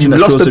 when They're you've clutching at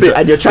lost straws a to bit dra-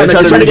 and you're trying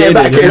they're to get regain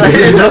back it.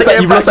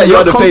 in. You've lost that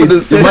yard of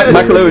pace.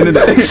 Michael Owen,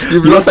 innit?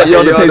 You've lost that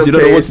yard of pace. You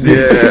don't know what to do.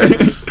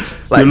 Yeah.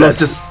 Like You that's lost.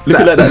 just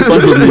Looking like that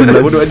SpongeBob meme.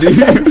 Like, what do I do?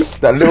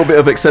 that little bit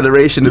of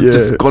acceleration has Yeah.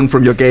 just gone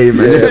from your game.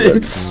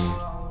 And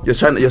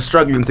you're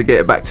struggling to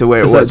get it back to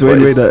where It's it like was. Dwayne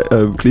but Wade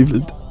it's- at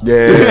Cleveland.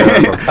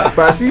 Yeah. But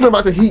I see him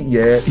about to Heat,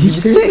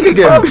 He's came sick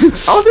again. I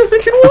was there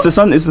thinking, It's what? the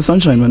sun. It's the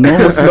sunshine, man. No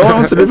one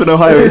wants to live in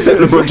Ohio except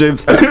LeBron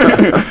James.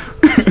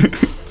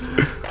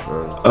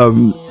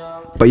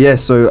 But yeah,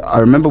 so I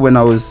remember when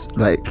I was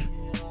like,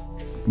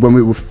 when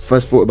we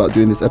first thought about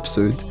doing this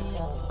episode,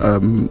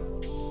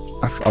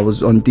 I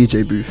was on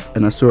DJ booth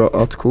and I saw an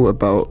article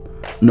about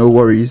No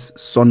Worries,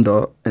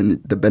 Sonda,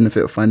 and the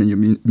benefit of finding your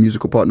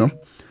musical partner.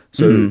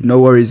 So No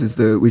Worries is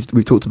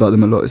we've talked about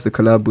them a lot. It's the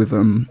collab with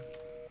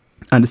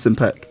Anderson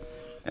 .Paak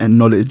and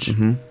Knowledge.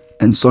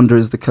 And Sonda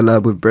is the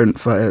collab with Brent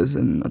Fires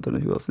and I don't know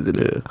who else is in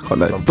it. I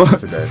can't lie. Some But,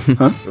 producer guy.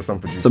 huh? There's some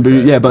producer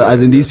Somebody, guy. yeah, but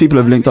as in these people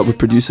have linked up with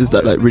producers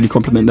that like really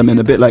complement them, and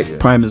a bit like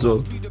Prime as well,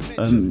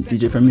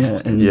 DJ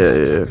Premier and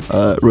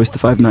Royce the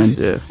 5'9",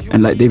 Yeah.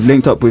 and like they've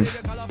linked up with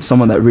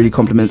someone that really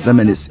complements them,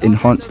 and it's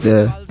enhanced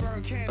their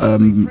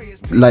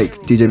like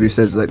DJ Booth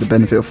says, like the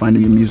benefit of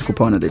finding a musical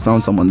partner. They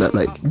found someone that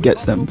like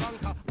gets them,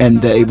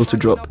 and they're able to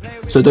drop.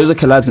 So those are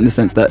collabs in the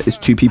sense that it's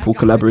two people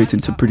collaborating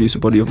to produce a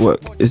body of work.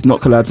 It's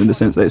not collabs in the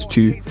sense that it's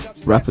two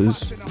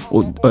rappers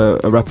or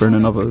a rapper and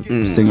another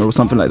singer or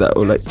something like that,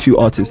 or like two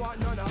artists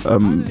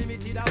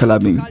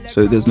collabing.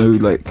 So there's no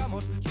like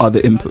other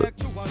input.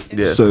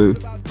 Yeah. So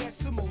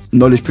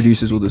Knowledge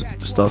produces all the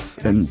stuff,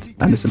 and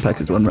Anderson .Paak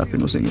is the one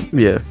rapping or singing.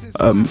 Yeah.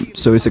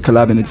 So it's a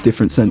collab in a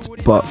different sense,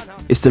 but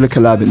it's still a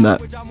collab in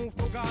that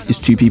it's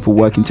two people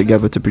working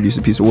together to produce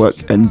a piece of work.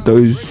 And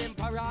those,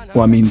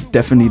 well, I mean,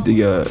 definitely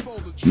the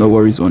No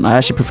Worries one. I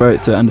actually prefer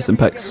it to Anderson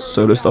 .Paak's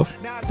solo stuff.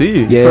 Do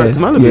you? Yeah, It's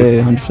Malibu.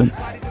 yeah, 100%.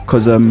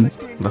 Because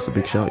That's a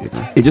big shout, you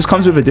know. it just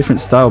comes with a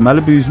different style.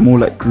 Malibu's more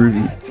like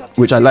groovy,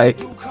 which I like.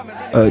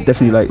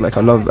 Definitely like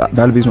I love.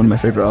 Malibu's one of my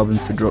favorite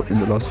albums to drop in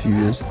the last few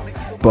years.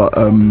 But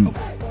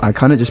I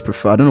kind of just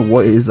prefer. I don't know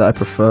what it is that I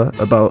prefer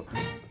about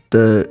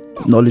the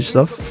Knowledge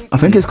stuff. I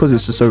think it's because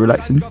it's just so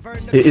relaxing.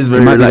 It is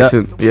very might be that.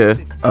 relaxing. Yeah.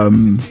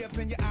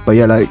 But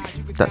yeah, like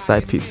That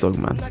side piece song,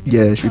 man.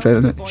 yeah, should we play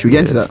that? Should we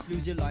get into that?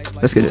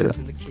 Let's get into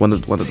that. One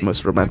of the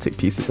most romantic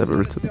pieces ever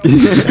written.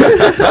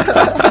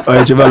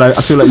 Alright, Jamell,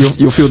 I feel like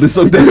you'll feel this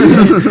song then.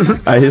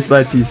 Alright, his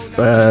side piece.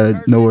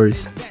 No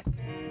Worries.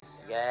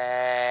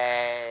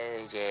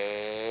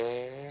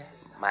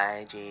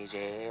 My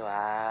GG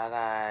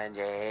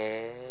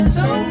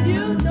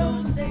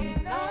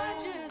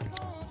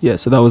Yeah,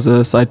 so that was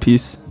a side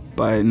piece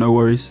by No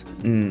Worries.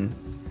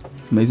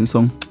 Amazing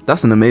song.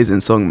 That's an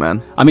amazing song,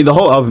 man. I mean, the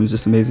whole album is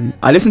just amazing.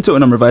 I listen to it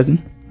when I'm revising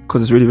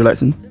because it's really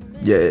relaxing.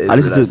 Yeah. It is I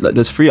listen to relaxing. like,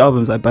 there's 3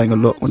 albums I bang a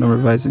lot when I'm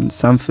revising: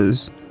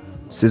 Sanford's,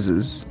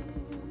 Scissors,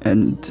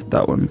 and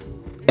that one,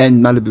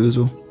 and Malibu as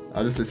well.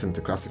 I just listen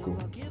to classical.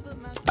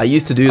 I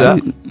used to do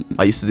that.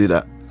 I used to do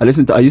that.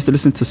 I used to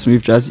listen to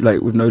smooth jazz like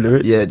with no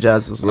lyrics. Yeah,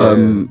 jazz as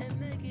well.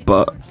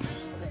 But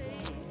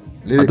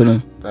Lyrics,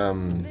 know.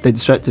 They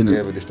distract in it.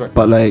 Yeah, we're distracted.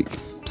 But like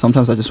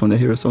sometimes I just want to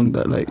hear a song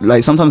that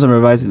like sometimes I'm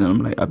revising and I'm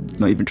like, I'm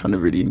not even trying to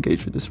really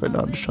engage with this right now.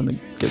 I'm just trying to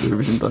get the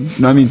revision done. You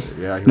know what I mean?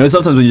 Yeah, I You know,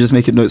 sometimes when you're just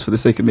making notes for the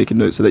sake of making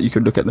notes so that you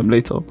can look at them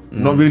later.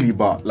 Not really,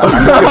 but like,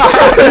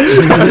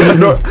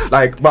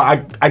 but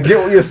I get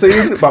what you're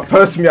saying, but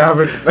personally I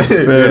haven't.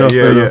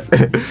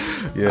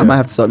 I might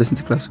have to start listening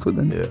to classical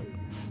then. Yeah.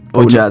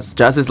 Or jazz.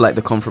 Jazz is like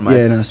the compromise.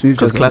 Yeah, no, smooth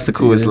Because jazz,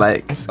 classical is yeah.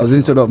 like I was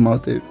into a lot of Miles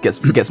Davis.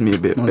 gets me a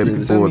bit Miles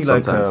Davis. Send forward me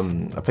like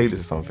sometimes. a playlist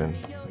or something.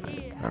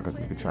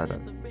 We could try that.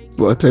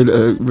 Well, I played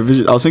a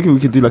revision. I was thinking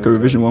we could do like a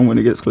revision one when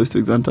it gets close to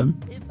exam time.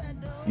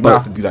 You might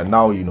have to do that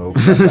now, you know.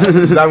 'Cause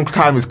exam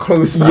time is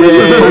close. Now.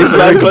 it's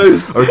very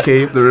close.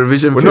 Okay. The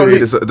revision We're not,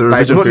 period is the like,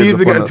 revision not period is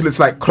leaving it upon until us. it's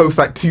like close,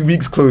 like 2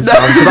 weeks close down.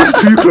 Because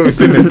that's too close,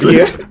 isn't it?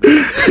 Yeah.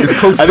 It's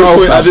close At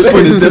this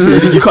point, it's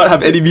desperate. You can't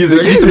have any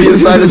music. You need to be in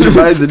silence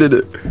revising,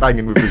 innit?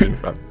 Banging revision,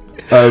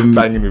 fam.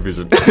 Banging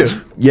revision.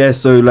 Yeah,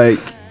 so like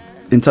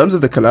in terms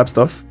of the collab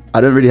stuff, I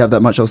don't really have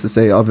that much else to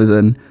say other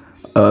than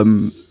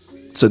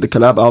so the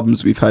collab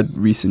albums we've had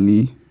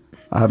recently,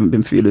 I haven't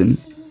been feeling.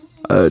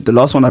 The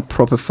last one I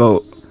proper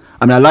felt,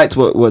 I mean, I liked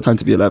what Time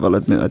to Be Alive. I'll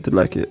admit I did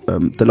like it.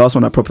 The last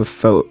one I proper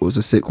felt was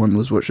a sick one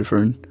was Watch Your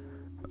Throne.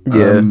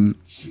 Yeah.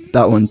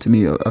 That one to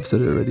me, I've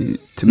said it already.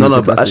 To me, No, it's a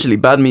but classic. actually,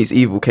 Bad Meets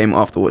Evil came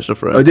after Watch the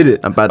Throne. Oh, did it?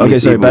 And Bad okay,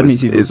 Meets sorry, Evil Bad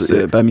Meets Evil. is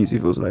Yeah, Bad Meets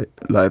Evil's like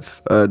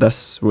live.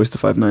 That's Royce the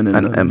 5'9"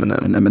 and Eminem.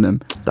 And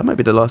Eminem. That might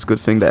be the last good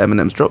thing that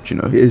Eminem's dropped. You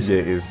know. It is. Yeah,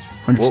 it is.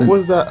 100%. What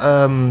was that?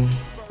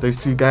 Those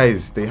two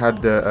guys. They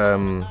had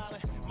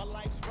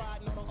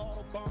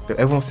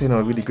everyone's saying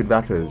are really good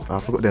rappers. I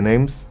forgot their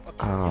names.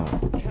 I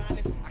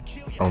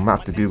might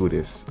have to Google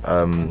this.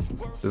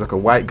 There's like a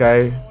white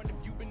guy,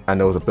 and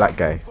there was a black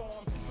guy.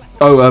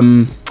 Oh,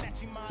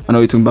 I know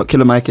you're talking about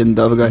Killer Mike and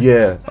the other guy.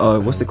 Yeah.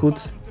 What's it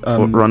called?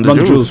 Run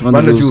the Jewels. Run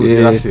the Jewels.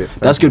 Yeah, that's it.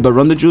 That's good, but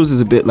Run the Jewels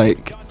is a bit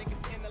like,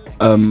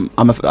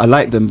 I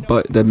like them,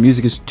 but their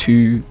music is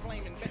too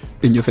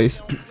in your face.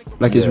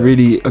 Like it's Yeah.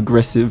 really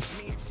aggressive,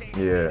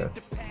 Yeah.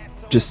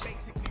 just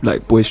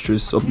like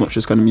boisterous,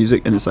 obnoxious kind of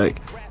music, and it's like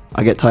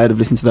I get tired of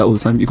listening to that all the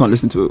time. You can't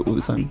listen to it all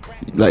the time.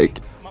 Like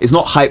it's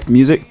not hype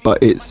music,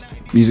 but it's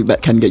music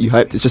that can get you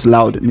hyped. It's just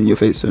loud and in your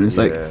face, and it's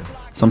like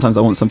sometimes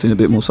I want something a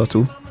bit more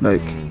subtle,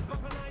 like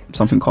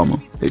something calmer,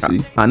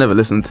 basically. I never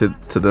listened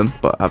to them,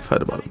 but I've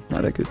heard about them.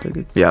 Nah, they're good. They're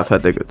good. Yeah, I've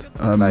heard they're good.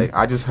 Like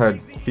I just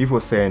heard people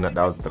saying that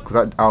was because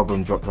that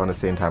album dropped around the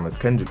same time as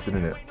Kendrick's,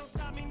 didn't it?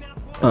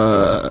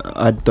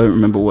 I don't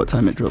remember what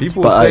time it dropped.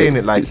 People but were saying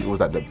it like it was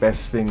like the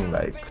best thing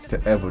like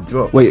to ever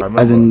drop. Wait, I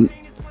as in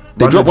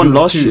they Run dropped the one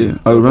Jewels last 2. year.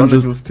 Oh, Run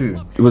the Jewels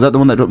 2. Was that the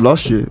one that dropped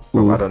last year? I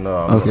Or- don't know.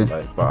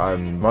 Okay. But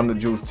Run the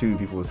Jewels 2.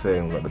 People were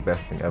saying was like the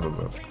best thing ever,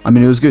 bro. I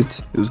mean, it was good.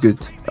 It was good.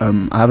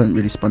 I haven't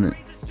really spun it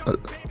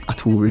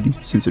at all really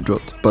since it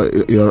dropped. But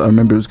I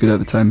remember it was good at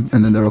the time.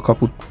 And then there are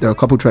a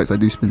couple tracks I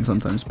do spin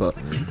sometimes. But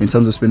in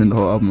terms of spinning the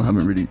whole album, I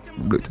haven't really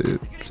looked at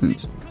it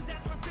since.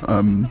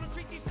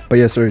 But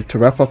yeah, sorry, to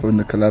wrap up on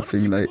the collab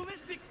thing, like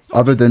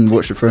other than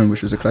Watch the Throne,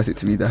 which was a classic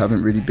to me, there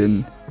haven't really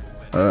been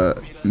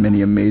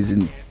many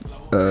amazing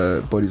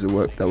bodies of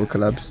work that were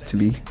collabs to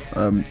me.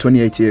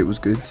 2088 was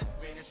good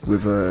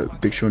with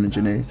Big Sean and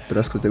Janae, but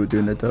that's because they were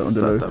doing their dirt on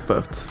the low. That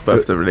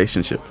birthed the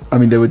relationship. I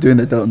mean, they were doing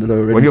their dirt on the low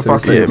already. When you're so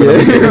it's fucking,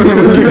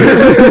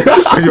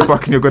 like- when you're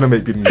fucking, you're gonna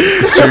make good music.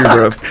 It's true,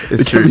 bro.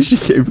 It's true. chemistry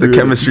came The through.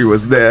 chemistry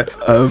was there.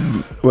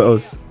 What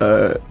else?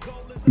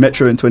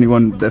 Metro and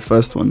 21, their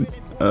first one,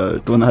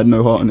 the one that had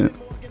no heart on it.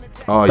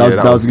 Oh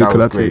That was a good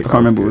collab. great. I can't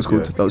remember what it was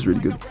called. That was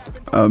really good.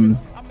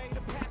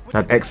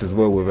 Had X as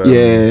well with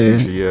Yeah.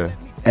 Future, yeah.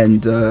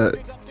 And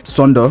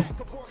Sonda,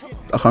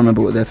 I can't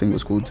remember what their thing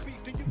was called,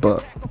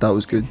 but that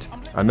was good.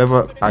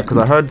 Because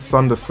I heard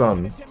Thunder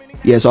Sun.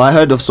 Yeah, so I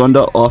heard of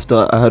Sonda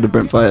after I heard of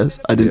Brent Fires.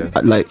 I didn't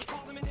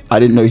I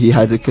didn't know he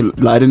had I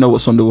didn't know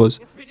what Sonda was.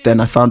 Then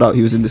I found out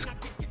he was in this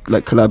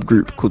like collab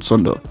group called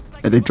Sonda,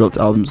 and they dropped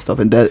albums and stuff.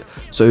 And that,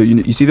 so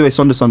you see the way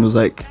Sonda Sun was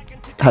like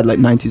had like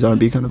 90s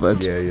R&B kind of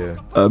vibes. Yeah.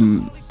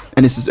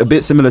 And it's a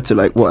bit similar to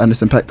like what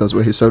Anderson .Paak does,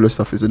 where his solo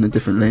stuff is in a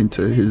different lane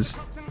to his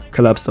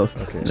collab stuff.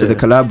 Okay. So the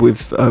collab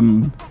with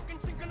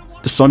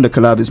the Sonda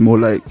collab is more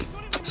like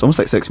it's almost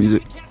like sex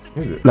music.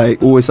 Is it?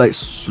 Like always like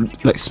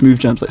like smooth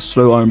jams, like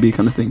slow R&B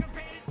kind of thing.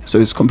 So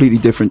it's completely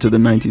different to the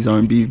 90s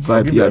R&B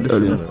vibe he had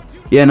earlier.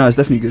 Yeah, no, it's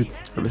definitely good.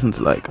 I listened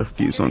to like a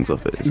few songs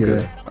of it. It's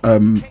Yeah.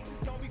 good.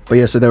 But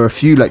yeah, so there are a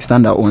few like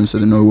standout ones, so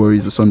the No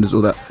Worries, the Sondas,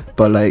 all that.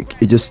 But like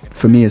it just,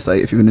 for me, it's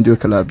like if you're gonna do a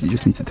collab, you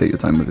just need to take your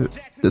time with it.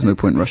 There's no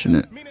point rushing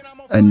it.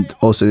 And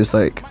also it's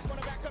like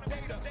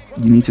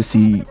you need to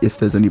see if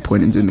there's any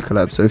point in doing the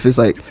collab. So if it's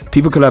like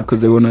people collab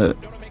because they wanna,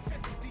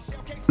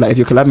 like if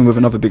you're collabing with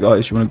another big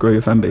artist, you wanna grow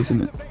your fan base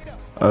in it.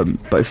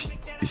 But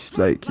if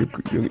like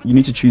you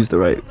need to choose the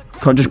right. You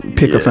can't just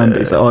pick a fan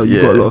base. Like, oh,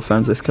 you've got a lot of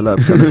fans, let's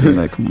collab. Kind of thing.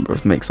 Like, come on, bro.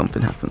 Let's make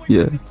something happen.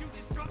 Yeah.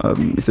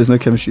 If there's no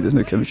chemistry, there's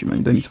no chemistry, man.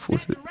 You don't need to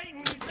force it.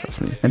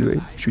 Trust me. Anyway,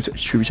 should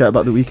we chat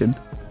about the weekend?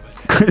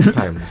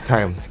 It's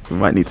time. We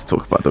might need to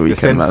talk about the The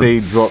weekend, man. Sensei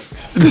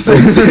dropped. The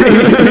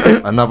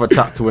Sensei. Another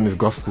chapter in his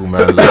gospel,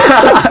 man.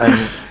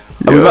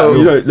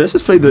 Let's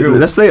just play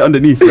let's play it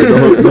underneath like,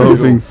 the whole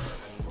thing.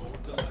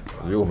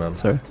 Real, man.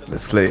 Sorry.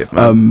 Let's play it,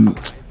 man.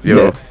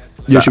 Yeah.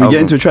 that Should we get album.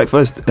 into a track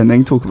first and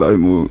then talk about it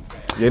more?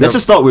 Yeah, Let's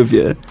just start with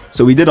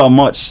So we did our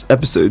March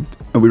episode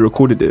and we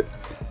recorded it,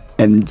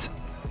 and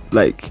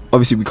like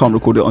obviously we can't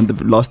record it on the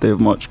last day of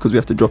March because we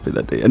have to drop it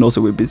that day, and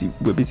also we're busy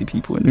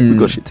people and we've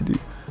got shit to do.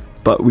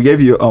 But we gave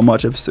you our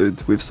March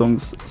episode with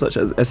songs such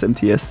as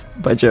SMTS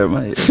by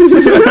Jeremiah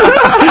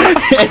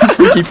and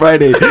Freaky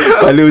Friday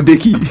by Lil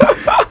Dicky.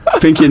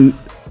 Thinking,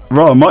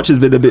 raw, March has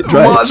been a bit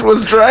dry. March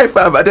was dry,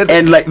 fam.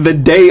 And like the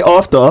day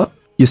after,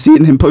 you're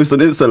seeing him post on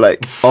Insta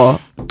like,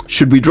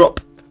 should we drop?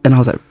 And I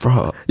was like,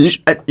 bro.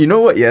 You know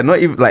what? Yeah, not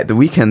even like the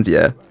weekends.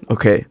 Yeah,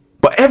 okay.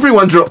 But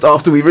everyone dropped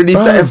after we released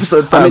that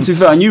episode, fam. I mean, to be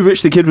fair, I knew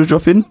Rich the Kid was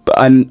dropping, but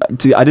I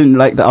didn't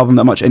like the album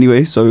that much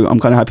anyway, so I'm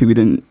kind of happy we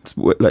didn't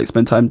like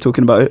spend time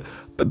talking about it.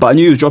 But I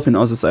knew he was dropping. I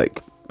was just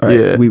like, all right,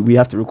 Yeah. we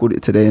have to record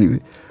it today anyway.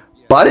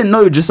 But I didn't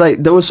know, just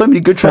like there were so many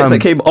good tracks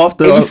that came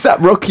after. ASAP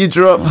Rocky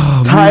dropped,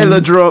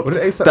 Tyler dropped, What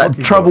did A$AP that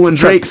Rocky Trouble drop? and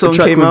Drake song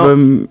track came with,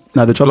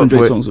 out. The Trouble and Block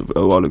Drake Boy. songs was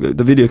a while ago.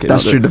 The video came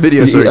That's out. true, the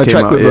video, sorry, A came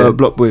track out, with yeah.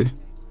 Block Boy.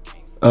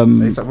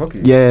 A$AP Rocky?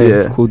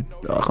 Yeah, called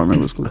I can't remember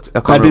what it's called. I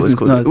can't remember what it's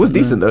called. No, It was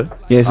decent though.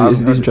 Yeah, it's a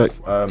decent track.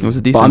 It was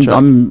a But decent track.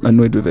 I'm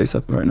annoyed with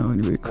A$AP right now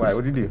anyway. Why?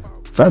 What did you do?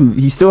 Fam,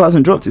 he still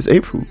hasn't dropped. It's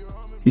April.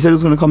 He said it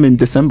was gonna come in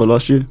December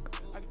last year.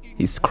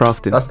 He's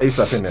crafting. That's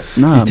A$AP, innit?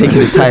 Nah, He's taking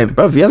his time.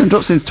 Bro, he hasn't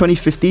dropped since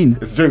 2015.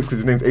 It's a joke because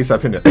his name's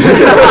A$AP, innit?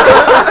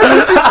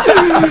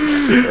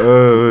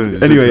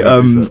 Anyway,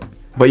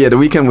 But yeah, The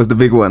Weeknd was the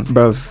big one.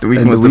 bro, The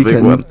Weeknd was the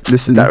big one.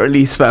 Listen, That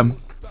release, fam.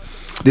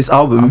 this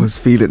album, I was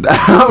feeling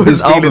that. I was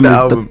this feeling album that is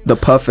album. the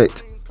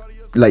perfect.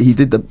 Like he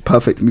did the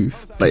perfect move.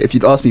 Like if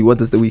you'd ask me what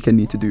does The Weeknd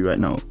need to do right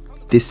now,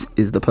 this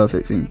is the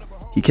perfect thing.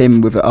 He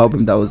came with an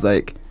album that was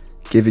like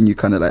giving you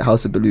kind of like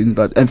House of Balloons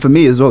vibes, and for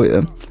me as well,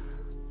 yeah.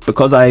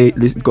 Because I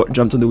got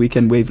jumped on The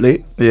Weeknd wave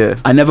late, Yeah.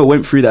 I never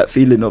went through that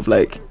feeling of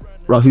like,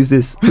 "Rah, who's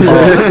this?"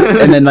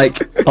 And then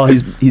like, "Oh,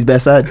 he's bare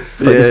sad."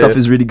 But this Yeah, stuff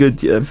is really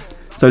good, yeah.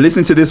 So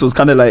listening to this was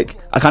kind of like,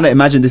 I kind of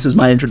imagined this was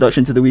my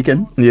introduction to The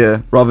Weeknd, Yeah.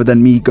 rather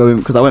than me going,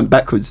 because I went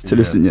backwards to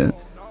listen, yeah.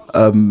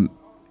 And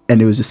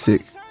it was just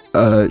sick.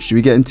 Should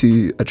we get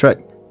into a track?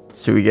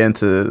 Should we get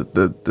into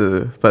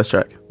the first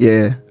track?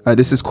 Yeah.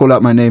 This is Call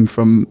Out My Name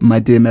from My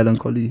Dear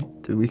Melancholy,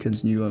 The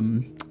Weeknd's new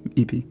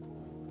EP.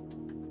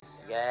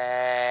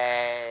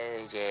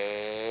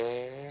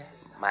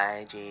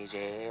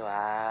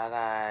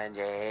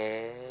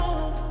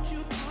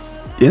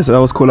 Yeah, so that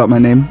was Call Out My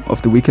Name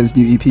of The Weeknd's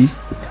new EP.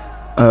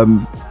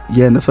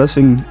 Yeah, and the first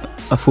thing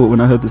I thought when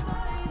I heard this,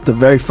 the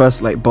very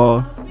first like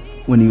bar,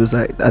 when he was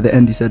like, at the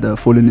end he said,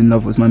 falling in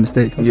love was my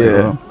mistake. I was like,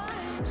 wow.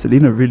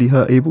 Selena really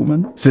hurt Abel,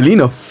 man.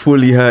 Selena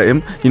fully hurt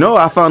him. You know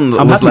what I found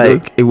I'm was happy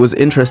like though. it was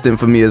interesting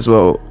for me as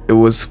well. It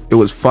was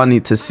funny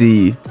to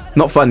see,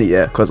 not funny,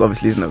 yeah, because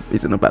obviously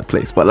he's in a bad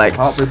place, but like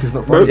Heartbreak is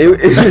not funny.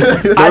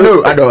 I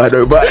know,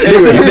 but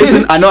anyway,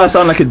 Listen, I know I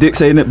sound like a dick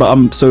saying it, but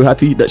I'm so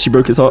happy that she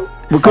broke his heart.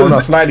 Oh, no,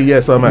 slightly,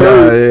 yeah, so man.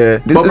 yeah.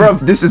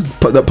 This is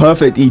the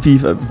perfect EP,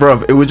 fam.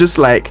 Bruv, it was just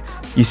like,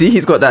 you see,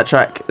 he's got that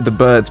track, The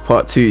Birds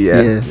Part 2,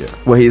 yeah,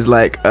 where he's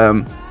like,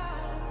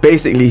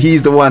 basically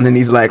he's the one, and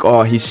he's like,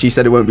 oh, she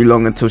said it won't be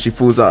long until she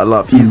falls out of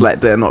love. He's like,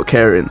 they're not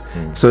caring.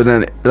 So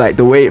then, like,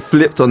 the way it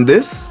flipped on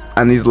this,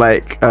 and he's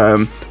like,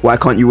 why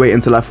can't you wait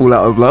until I fall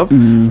out of love?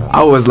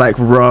 I was like,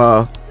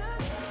 rah.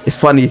 It's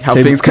funny how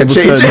things can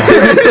change.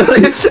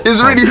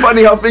 It's really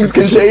funny how things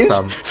can change.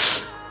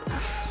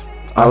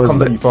 I was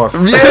like, fast.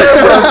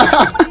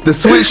 Yeah, bro. The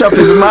switch up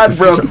is mad,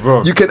 switch up,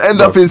 bro. bro. You can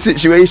end up in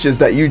situations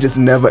that you just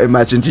never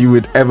imagined you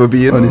would ever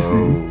be in.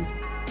 Honestly.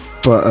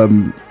 But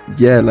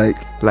yeah, like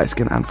Light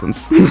skin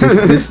anthems.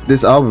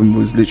 this album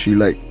was literally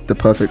like the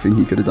perfect thing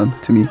he could have done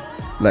to me.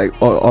 Like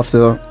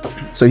after,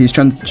 so he's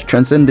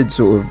transcended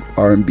sort of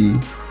R&B,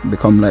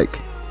 become like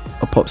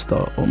a pop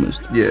star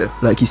almost. Yeah.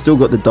 Like he's still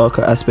got the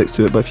darker aspects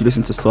to it, but if you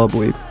listen to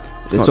Starboy,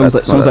 there's not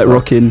songs that like bad.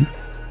 Rockin',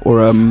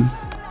 or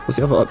what's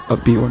the other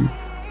upbeat one?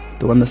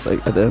 The one that's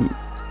like at the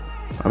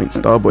I mean,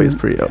 Starboy is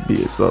pretty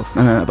upbeat itself.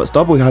 but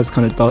Starboy has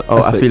kind of dark Oh,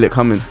 aspects. I feel it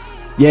coming.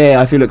 Yeah,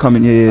 I feel it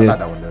coming. I Yeah, like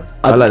that one though.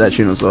 I like that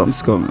tune as well. It's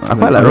gone. I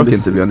quite like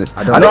Rockin', to be honest.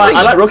 I don't didn't like- think-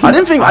 I like Rockin'. I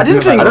didn't think I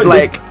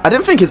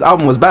don't his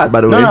album was bad,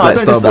 by the way. No, like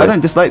I Starboy.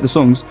 don't dislike the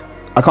songs.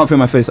 I can't feel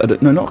my face. I can't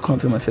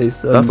feel my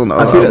face. That's on the I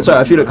other feel it. album. Sorry,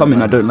 I feel it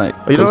coming. I don't like.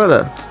 Oh, you don't like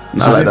that?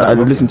 It's I just like that. I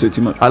listen to it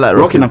too much. I like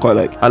Rockin'. Rockin'. I quite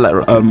like. I like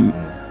Rockin'.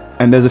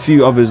 And there's a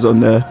few others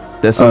on there.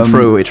 There's some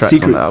throwaway tracks on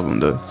Secrets. the album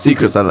though.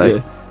 Secrets I like.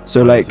 Yeah.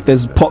 So like,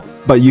 there's pop,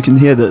 but you can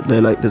hear that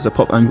there's a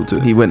pop angle to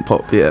it. He went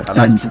pop, yeah. I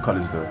like And- True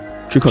Colours though.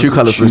 True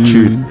Colours was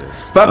true.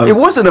 But it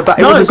wasn't a bad.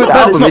 It No, was it's a good not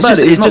bad. album. It's not bad.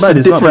 It's not just bad. a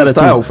It's not bad different at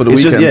all. style for the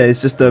It's weekend. just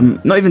it's just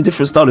not even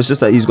different style. It's just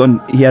that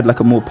he had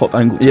like a more pop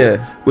angle. To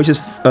Yeah.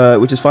 it,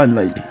 which is fine.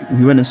 Like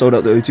we went and sold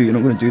out the O2. You're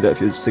not going to do that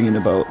if you're singing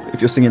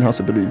House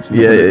of Balloons.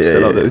 You're not gonna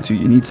sell out the O2.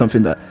 You need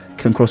something that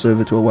can cross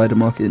over to a wider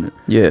market in it.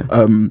 Yeah.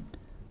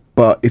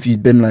 But if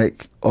you'd been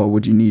like, oh,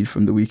 what do you need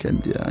from The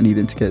Weeknd? Yeah, I need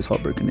him to get his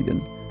heart broken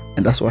again,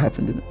 and that's what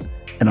happened in it.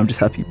 And I'm just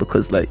happy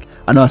because like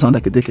I know I sound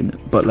like a dick in it,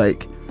 but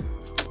like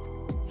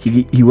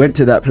he went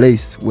to that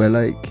place where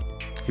like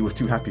He was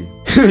too happy.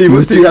 he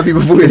was too happy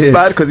before It's it.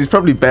 bad because he's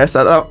probably best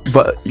at that.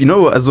 But you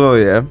know what, as well,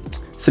 yeah.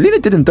 Selena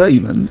did him dirty,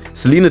 man.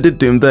 Selena did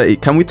do him dirty.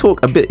 Can we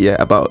talk a bit, yeah,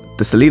 about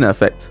the Selena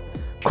effect?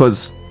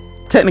 Because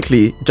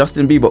technically,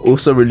 Justin Bieber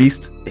also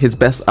released his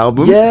best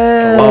album.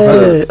 Yeah.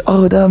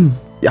 Oh damn.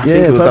 Yeah, I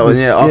think it was that one.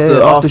 Yeah,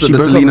 after she the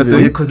broke up Selena with him.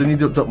 thing. Because they need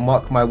to drop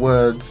Mark My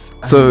Words.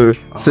 So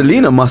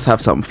Selena must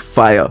have some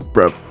fire,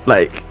 bro.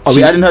 Like, Are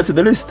we adding her to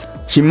the list?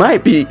 she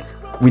might be.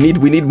 We need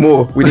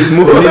more. We need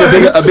more. We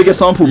need a bigger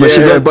sample, but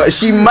yeah, she's but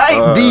she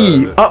might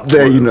be up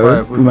there, you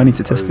know. We might need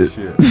to test it.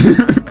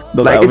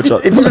 not Like, our if you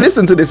chart.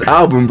 listen to this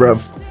album, bro,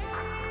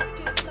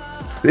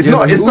 it's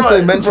not. It's also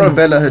not mentioned bruv.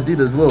 Bella Hadid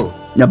as well.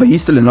 Yeah, but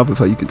he's still in love with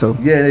her. You can tell.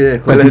 Yeah.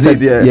 Bella he Hadid,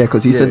 said, yeah.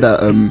 because he said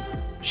that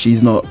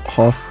she's not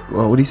half.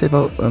 Well, what did he say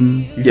about He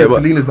Yeah, said but-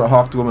 Selena's not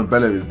half the woman.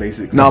 Bella is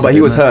basically. No, but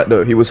he was man. hurt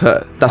though. He was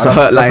hurt. That's a I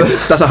know. hurt line.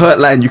 That's a hurt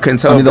line. You can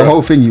tell. I mean, the bro.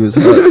 whole thing he was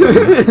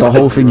hurt. The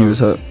whole thing he was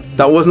hurt.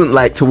 That wasn't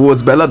like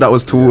towards Bella. That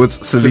was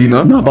towards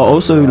Selena. No, but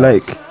also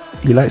like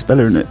he likes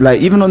Bella in it. Like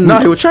even on No,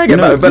 he would try and get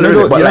back with Bella in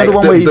it, but you know like the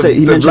one where he said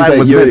he the mentions line like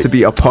was you're meant to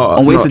be apart.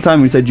 on Wasted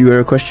Time. We said you were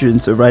equestrian,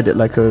 so ride it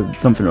like a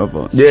something or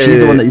other. Yeah, she's yeah,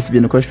 the one yeah. that used to be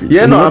an equestrian.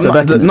 Yeah, so he no, wants I'm her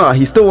back not, in it. no,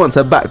 he still wants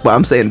her back, but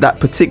I'm saying that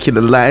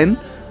particular line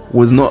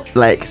was not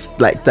like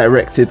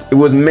directed. It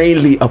was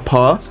mainly a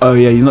par. Oh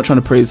yeah, he's not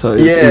trying to praise her.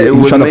 Yeah, it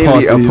was trying to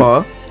mainly pass a it.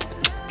 par.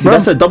 See,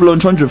 that's a double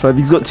entendre, fam.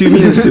 He's got 2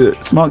 meanings to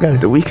it. Smart guy.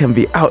 The Weeknd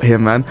be out here,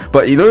 man.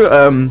 But you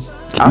know,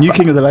 New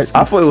king of the lights.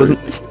 I thought it wasn't.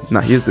 Nah,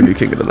 he is the new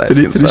king of the lights.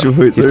 Finish your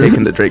point, He's sorry.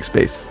 taking the Drake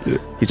space. Yeah.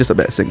 He's just a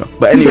better singer.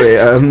 But anyway,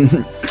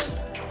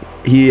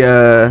 he.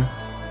 I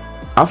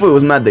thought it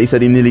was mad that he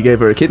said he nearly gave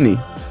her a kidney.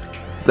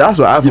 That's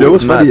what I thought. You know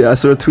was what's funny? mad. I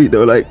saw a tweet. They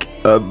were like,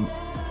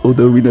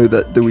 although we know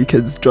that the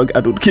Weeknd's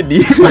drug-addled kidney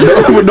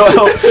would not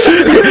help,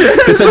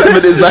 the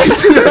sentiment is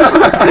nice.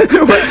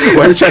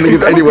 Why are you trying to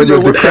give anyone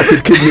your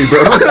decrepit kidney,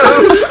 bro?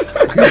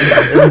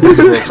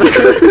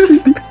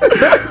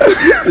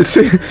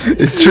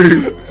 It's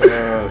true.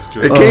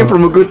 It came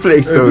from a good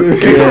place, though.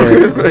 It came from a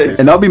good place.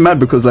 And I'll be mad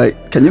because,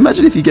 like, can you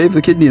imagine if he gave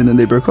the kidney and then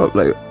they broke up?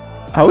 Like,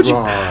 how would you?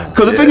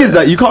 Because the thing is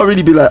that you can't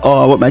really be like,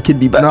 oh, I want my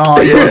kidney back. Nah,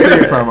 you can't say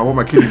it, fam. I want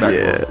my kidney back.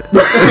 Yeah.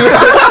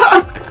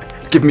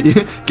 give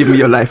me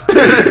your life.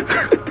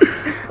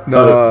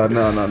 No.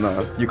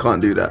 You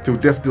can't do that. Till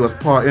death do us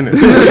part,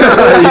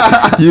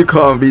 innit? You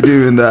can't be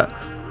doing that.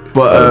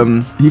 But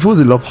He falls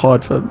in love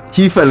hard, fam.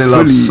 he fell in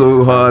love Fully.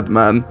 so hard,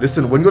 man.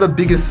 Listen, when you're the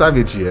biggest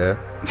savage, yeah,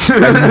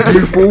 and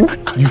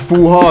you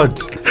fall hard.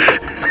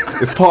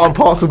 It's part and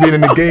parcel being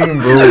in the game,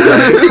 bro.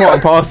 Like, it's part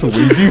and parcel.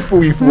 When you do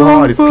fall, you fall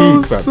hard. It's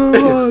peak, fam. So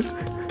hard.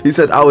 He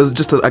said I was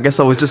just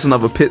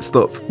another pit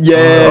stop.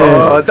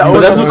 Yeah, that but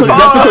was that's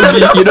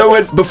because you know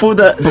when before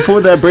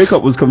their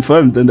breakup was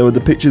confirmed, then there were the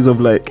pictures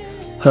of like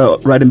her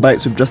riding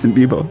bikes with Justin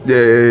Bieber.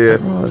 Yeah.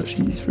 Oh,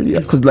 she's really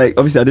because like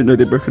obviously I didn't know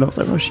they'd broken up. I was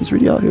like, oh, she's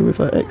really out here with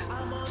her ex,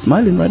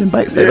 smiling, riding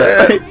bikes. Like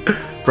that. Like,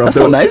 Bro, that's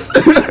not nice.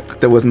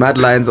 There was mad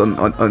lines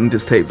on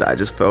this tape that I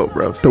just felt,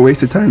 bro. The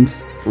wasted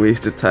times,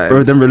 Wasted time.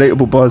 bro. Them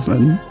relatable bars,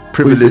 man.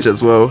 Privilege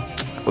as well.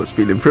 I was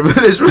feeling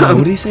privileged, What man.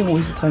 did he say? What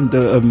wasted time?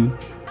 The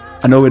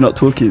I know we're not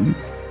talking,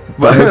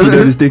 but I hope you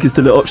know this dick is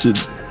still an option.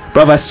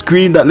 Bruv, I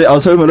screamed that lyric. I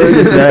was home alone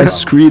yesterday. I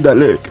screamed that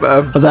lyric. I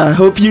was like, I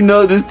hope you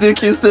know this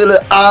dick is still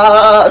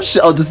a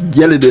shit. I'll just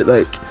yell at it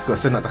like. Gotta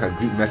send out like a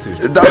group message.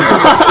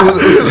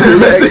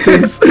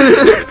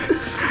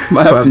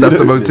 Might have to, That's you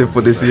the know? motive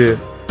for this year.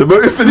 The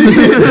motive for the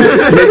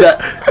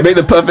year. make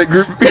the perfect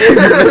group.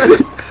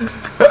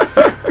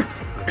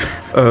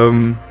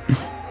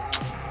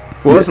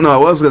 What I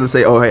was gonna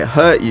say, oh hey,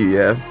 Hurt You,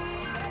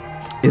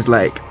 yeah, is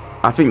like,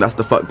 I think that's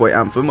the fuckboy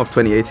anthem of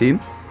 2018.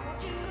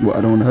 What?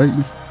 I don't want to hurt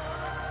you.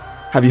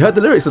 Have you heard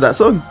the lyrics of that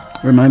song?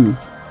 Remind me.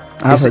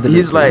 I have heard the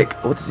He's lyrics,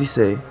 like, what does he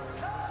say?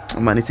 I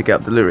might need to get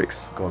up the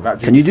lyrics.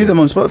 can you do them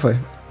on Spotify?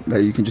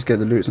 Like you can just get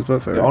the lyrics on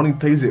Spotify. It right? only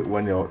plays it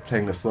when you're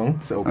playing the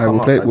song. So it'll Alright, come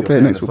we'll play up it. We'll as play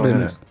you're it next. playing We'll play it the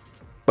next. song,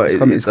 But It's it,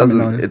 coming- it it's coming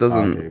doesn't. now, yeah. It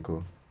doesn't. Okay,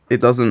 cool. It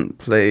doesn't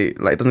play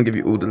like. It doesn't give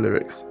you all the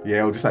lyrics. Yeah,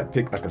 it'll just like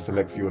pick like a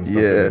select few and stuff.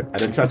 Yeah. innit? And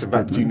then try to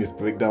back Genius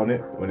break down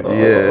it when it.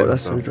 Yeah,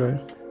 that's so dry. Yeah,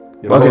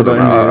 But but hold on,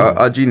 anyway.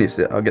 I'll genius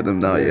it. I'll get them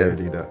now. Yeah.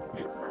 do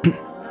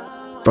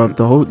that. Bro,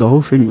 the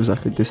whole thing was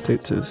like a diss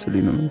tape to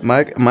Selena.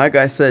 Man. My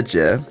guy said,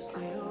 yeah.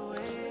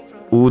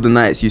 All the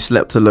nights you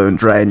slept alone,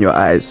 dry in your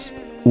eyes.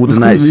 All the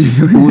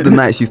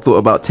nights you thought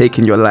about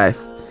taking your life.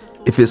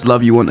 If it's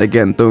love you want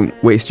again, don't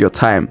waste your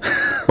time.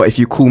 But if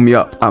you call me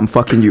up, I'm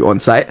fucking you on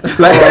sight.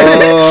 Like,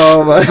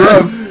 Oh my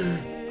bro.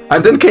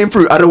 And then came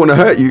through, I don't want to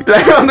hurt you.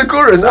 Like on the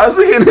chorus, I was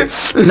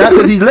thinking. Nah,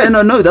 because he's letting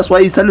her know. That's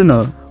why he's telling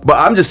her. But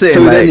I'm just saying,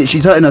 So like, then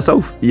she's hurting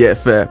herself. yeah,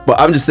 fair. But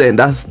I'm just saying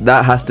that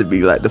has to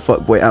be like the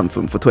fuckboy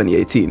anthem for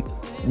 2018.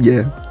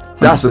 Yeah.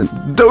 That's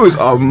 100%. those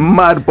are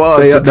mad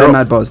bars. They're to drop.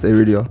 mad bars. They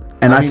really are.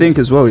 And I think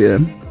as well, yeah,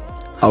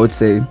 I would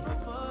say,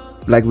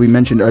 like we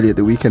mentioned earlier,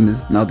 The Weeknd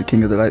is now the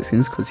king of the light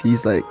skins because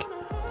he's like,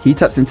 he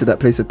taps into that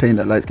place of pain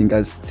that light skin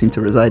guys seem to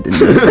reside in.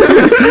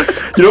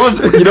 You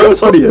know what's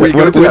funny? Yeah? We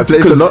go to that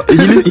place a lot.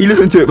 He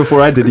listened to it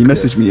before I did. He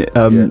messaged me.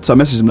 So I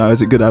messaged him now.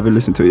 Is it good? I haven't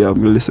listened to it yet. I'm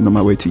gonna listen on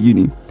my way to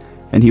uni.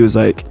 And he was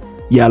like,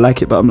 yeah, I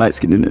like it, but I'm light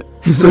skinned in it.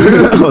 So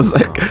I was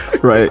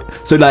like, right.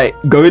 So like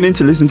going in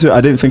to listen to it,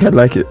 I didn't think I'd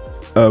like it.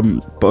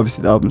 But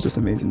obviously the album's just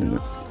amazing, isn't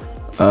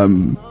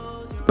it?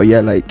 But yeah,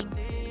 like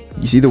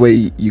you see the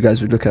way you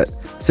guys would look at,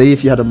 say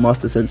if you had a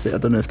master sensei. I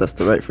don't know if that's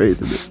the right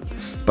phrase of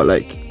it, but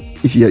like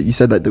if you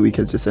said that The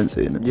Weeknd's your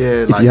sensei, innit?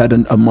 Yeah, If like- you had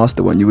a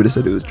master one, you would have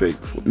said it was Drake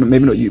before. No,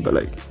 maybe not you, but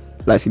like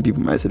light-skinned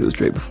people might have said it was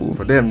Drake before.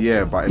 For them,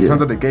 yeah, but in Yeah.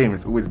 terms of the game,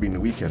 it's always been The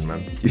Weeknd,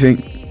 man. You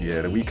think?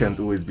 Yeah, The Weeknd's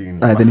always been.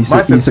 Then he my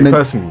sensei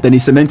personally. Then he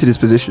cemented his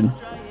position.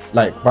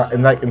 Like, but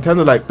in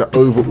terms of like the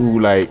overall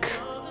like.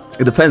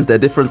 It depends. There are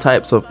different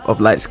types of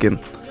light skin.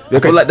 I Okay,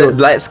 feel like so the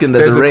light skin.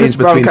 There's a Chris range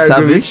Brown between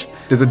category, savage.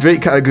 There's a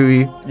Drake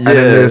category, and Yeah.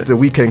 then there's the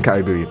Weeknd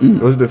category.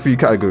 Those are the three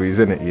categories,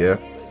 isn't it? Yeah.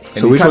 And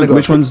So you which kinda one? got-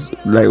 Which ones?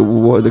 Like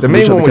what? Are The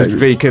main which are one the was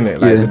categories? Drake,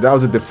 innit? Like Yeah. that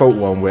was the default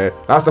one where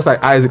that's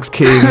like Isaac's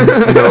King,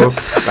 you know.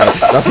 Like,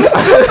 that's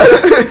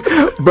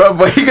Bro,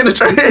 but you gonna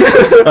try?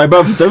 Alright,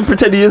 bro, don't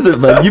pretend he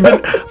isn't, man. You've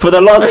been for the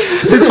last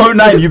since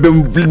 '09. You've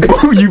been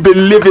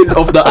living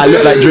off the I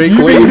look like Drake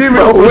wave.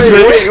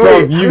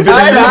 wait. You've been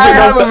I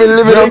haven't been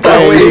living off that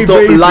Hey, wave.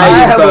 stop I lying,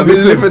 haven't fam.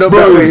 been living off Bro,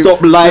 that wave.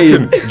 stop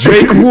lying. Listen,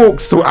 Drake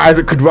walked so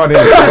Isaac could run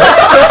in.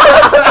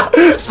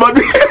 Spud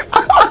me.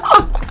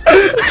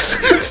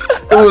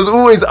 It was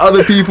always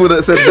other people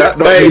that said that.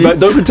 Not Hey, me. but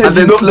don't pretend And you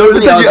then don't slowly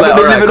pretend I you was haven't like,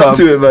 been alright, living up calm.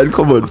 to it, man.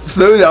 Come on.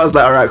 Slowly I was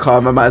like, alright,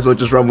 calm. I might as well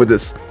just run with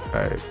this.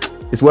 Alright.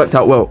 It's worked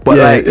out well. But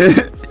like,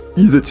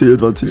 use it to your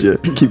advantage. Yeah,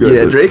 keep going.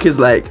 yeah, Drake is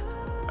like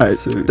Alright,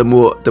 so the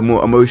more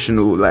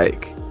emotional,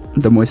 like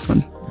the moist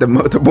one. the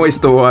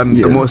moister one,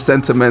 Yeah. the more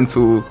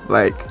sentimental,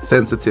 like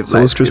sensitive. So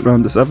like, what's Chris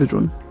Brown, the savage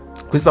one?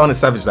 Chris Brown is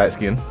savage light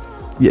skin.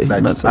 Yeah, he's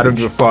Like, mad savage. I don't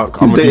give a fuck.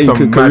 He was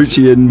dating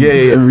Karuchi and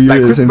Riri Like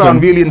at the Chris same Brown,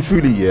 time. really and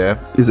truly, yeah.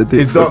 He's a dick.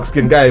 He's dark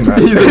skinned guy, man.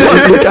 He's a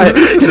light-skinned guy in a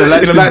In a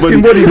light-skinned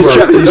light-skinned body, He's, bro.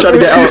 he's trying to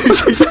get out.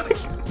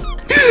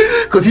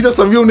 Because he does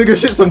some real nigga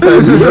shit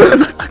sometimes. You know?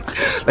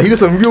 Like he does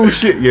some real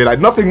shit, yeah. Like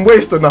nothing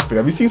moist or nothing.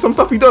 Have you seen some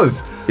stuff he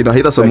does? You know,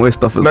 he does some Like, moist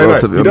stuff as no, well. no,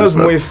 To be he honest, does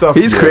bro. moist stuff,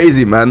 He's yeah.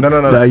 crazy, man. No.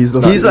 Nah, he's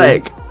not. He's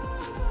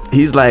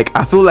like,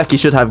 I feel like he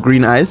should have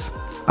green eyes.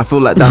 I feel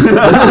like that's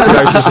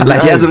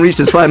like he hasn't reached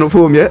his final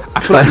form yet. I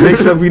feel like Drake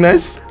should have green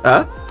eyes.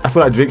 Huh? I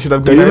feel like Drake should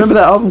have Do green you eyes. remember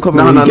that album cover?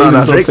 No, when he no, gave no,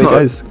 himself Drake's fake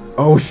not- eyes?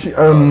 Oh shit. I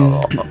can't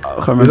Is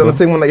that remember. the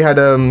same one that you had?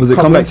 Was it Comeback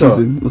comeback to?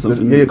 season or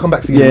something? Yeah,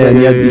 comeback season. Yeah, and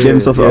he yeah, gave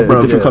himself yeah, up with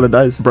yeah. different coloured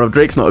eyes. Bro,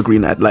 Drake's not a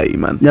green eyed lighty,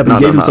 man. Yeah, but he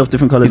gave himself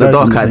different coloured He's eyes a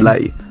in dark eyed the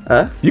lighty.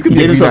 Huh? You could He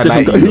be a gave green himself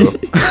eyed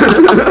different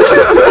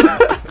lighty.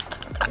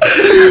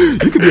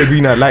 You could be a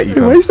green eyed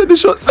lighty. Why you said the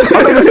shots?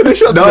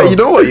 No, you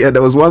know what? Yeah,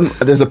 there was one.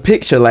 There's a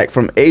picture like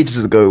from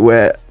ages ago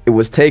where it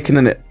was taken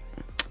in it,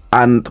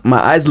 and my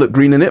eyes look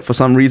green in it for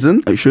some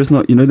reason. Are you sure it's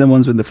not? You know them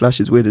ones when the flash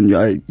is weird and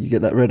your eye, you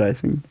get that red eye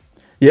thing.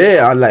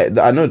 Yeah,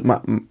 I know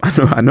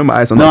my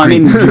eyes are No, not I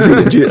green.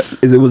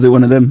 mean, was it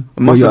one of them?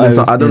 It must Or have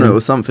your been eye I don't yeah. know, it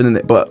was something in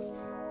it, but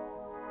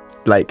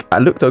like I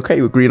looked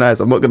okay with green eyes.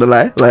 I'm not gonna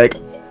lie. Like,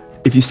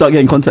 If you start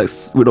getting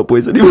contacts, we're not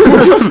boys anymore. Bro,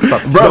 I'm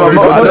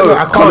not- I know,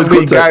 I can't coloured rate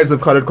contacts. guys with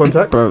coloured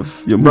contacts. Bruv,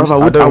 you're bro, moist. I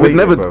would don't rate it,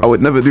 never, bro. I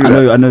would never do I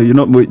that. know, you're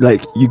not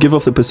like you give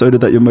off the persona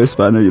that you're moist,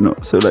 but I know you're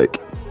not. So like,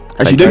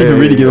 actually, you don't Yeah, even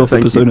yeah, really give yeah, off the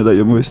thank you. persona that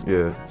you're moist.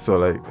 Yeah, so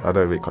like I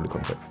don't rate coloured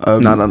contacts. No,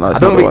 Um, no, I it's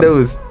don't not the rate one.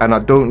 those, and I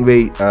don't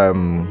rate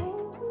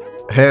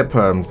hair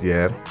perms.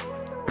 Yeah,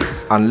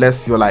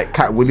 unless you're like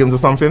Cat Williams or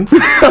something.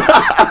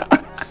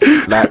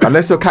 Like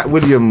unless you're Cat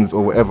Williams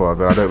or whatever,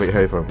 then I don't rate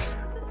hair perms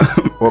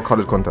or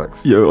coloured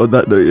contacts. Yo, on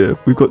that note, yeah,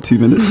 we've got 2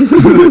 minutes.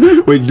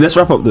 Wait, let's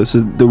wrap up though.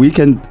 So the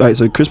weekend, right?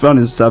 So Chris Brown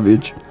is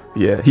savage.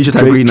 Yeah, he should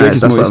have Drake- green Drake eyes.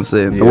 is That's what I'm moist.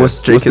 saying. Yeah.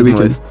 What's Drake What's the is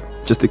weekend? moist.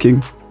 Just the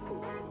king.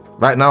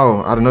 Right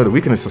now, I don't know. The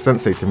Weeknd is a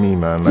sensei to me,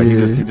 man. Like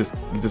Yeah. he just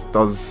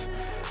does.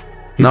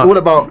 He's No. all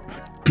about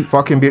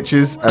fucking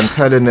bitches and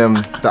telling them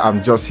that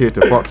I'm just here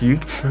to fuck you.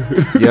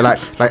 Yeah, like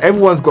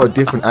everyone's got a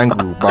different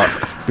angle, but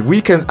the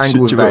Weeknd's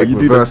angle is Jamell, like you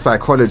do reverse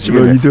psychology.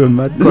 Bro, innit? you doing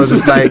mad? Because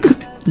it's like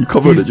you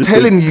come on he's and just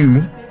telling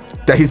you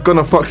that he's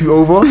gonna fuck you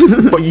over,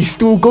 but you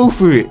still go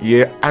for it,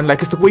 yeah. And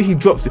like it's the way he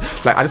drops it.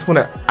 Like I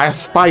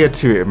aspire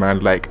to it, man.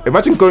 Like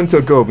imagine going to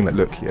a girl and being like,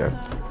 look, yeah,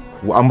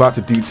 what I'm about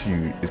to do to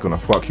you is gonna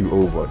fuck you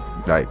over.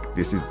 Like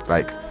this is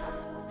like,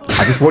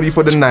 I just want you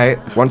for the night.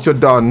 Once you're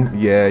done,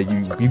 yeah,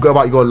 you go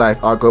about your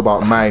life, I'll go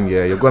about mine,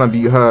 yeah. You're gonna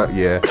be hurt,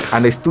 yeah.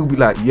 And they still be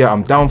like, yeah,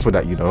 I'm down for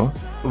that, you know.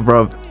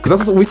 Bro, Because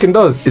that's what Weeknd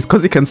does. it's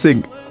because he can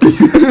sing.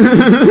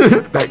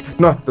 Like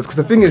no, that's because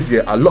the thing is,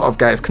 yeah, a lot of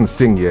guys can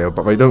sing, yeah,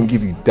 but they don't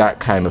give you that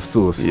kind of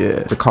sauce,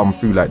 Yeah. to come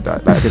through like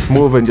that. Like it's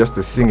more than just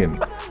the singing.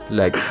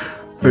 Like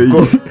Wait,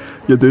 you've got-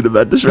 you're doing the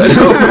madness right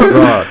now.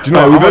 Bruh, do you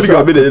know Alright, we've how only much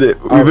got a minute in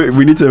it.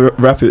 We need to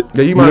wrap it.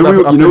 Yeah, you you might know, wrap we,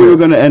 it up, you know we innit? were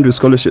going to end with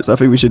scholarships. I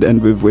think we should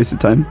end with wasted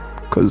time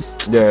because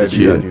Yeah,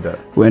 do yeah. that, do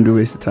that. we'll end with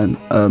wasted time.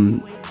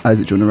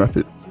 Isaac, do you want to wrap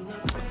it?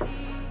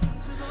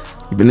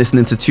 You've been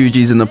listening to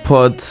 2Gs in the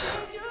pod.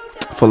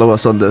 Follow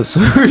us on the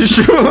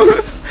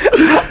socials.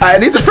 I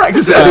need to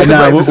practice it.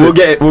 We'll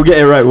get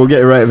it right. We'll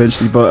get it right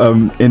eventually. But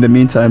in the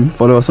meantime,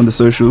 follow us on the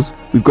socials.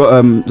 We've got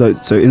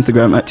so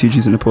Instagram at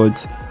 2Gs in the pod,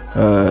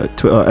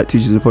 Twitter at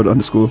 2Gs in the pod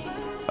 _.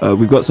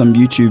 We've got some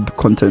YouTube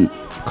content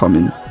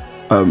coming,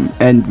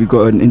 and we've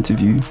got an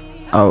interview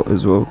out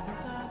as well.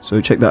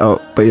 So check that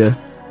out. But yeah,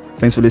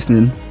 thanks for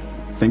listening.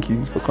 Thank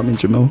you for coming,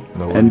 Jamell.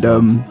 No worries, And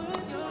man.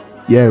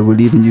 yeah, we're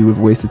leaving you with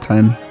Wasted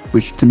Time,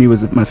 which to me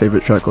was my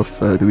favorite track of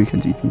the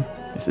Weeknd's EP.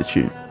 It's a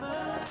tune.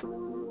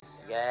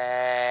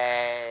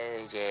 Yeah,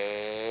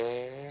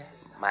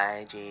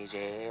 my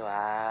GJ,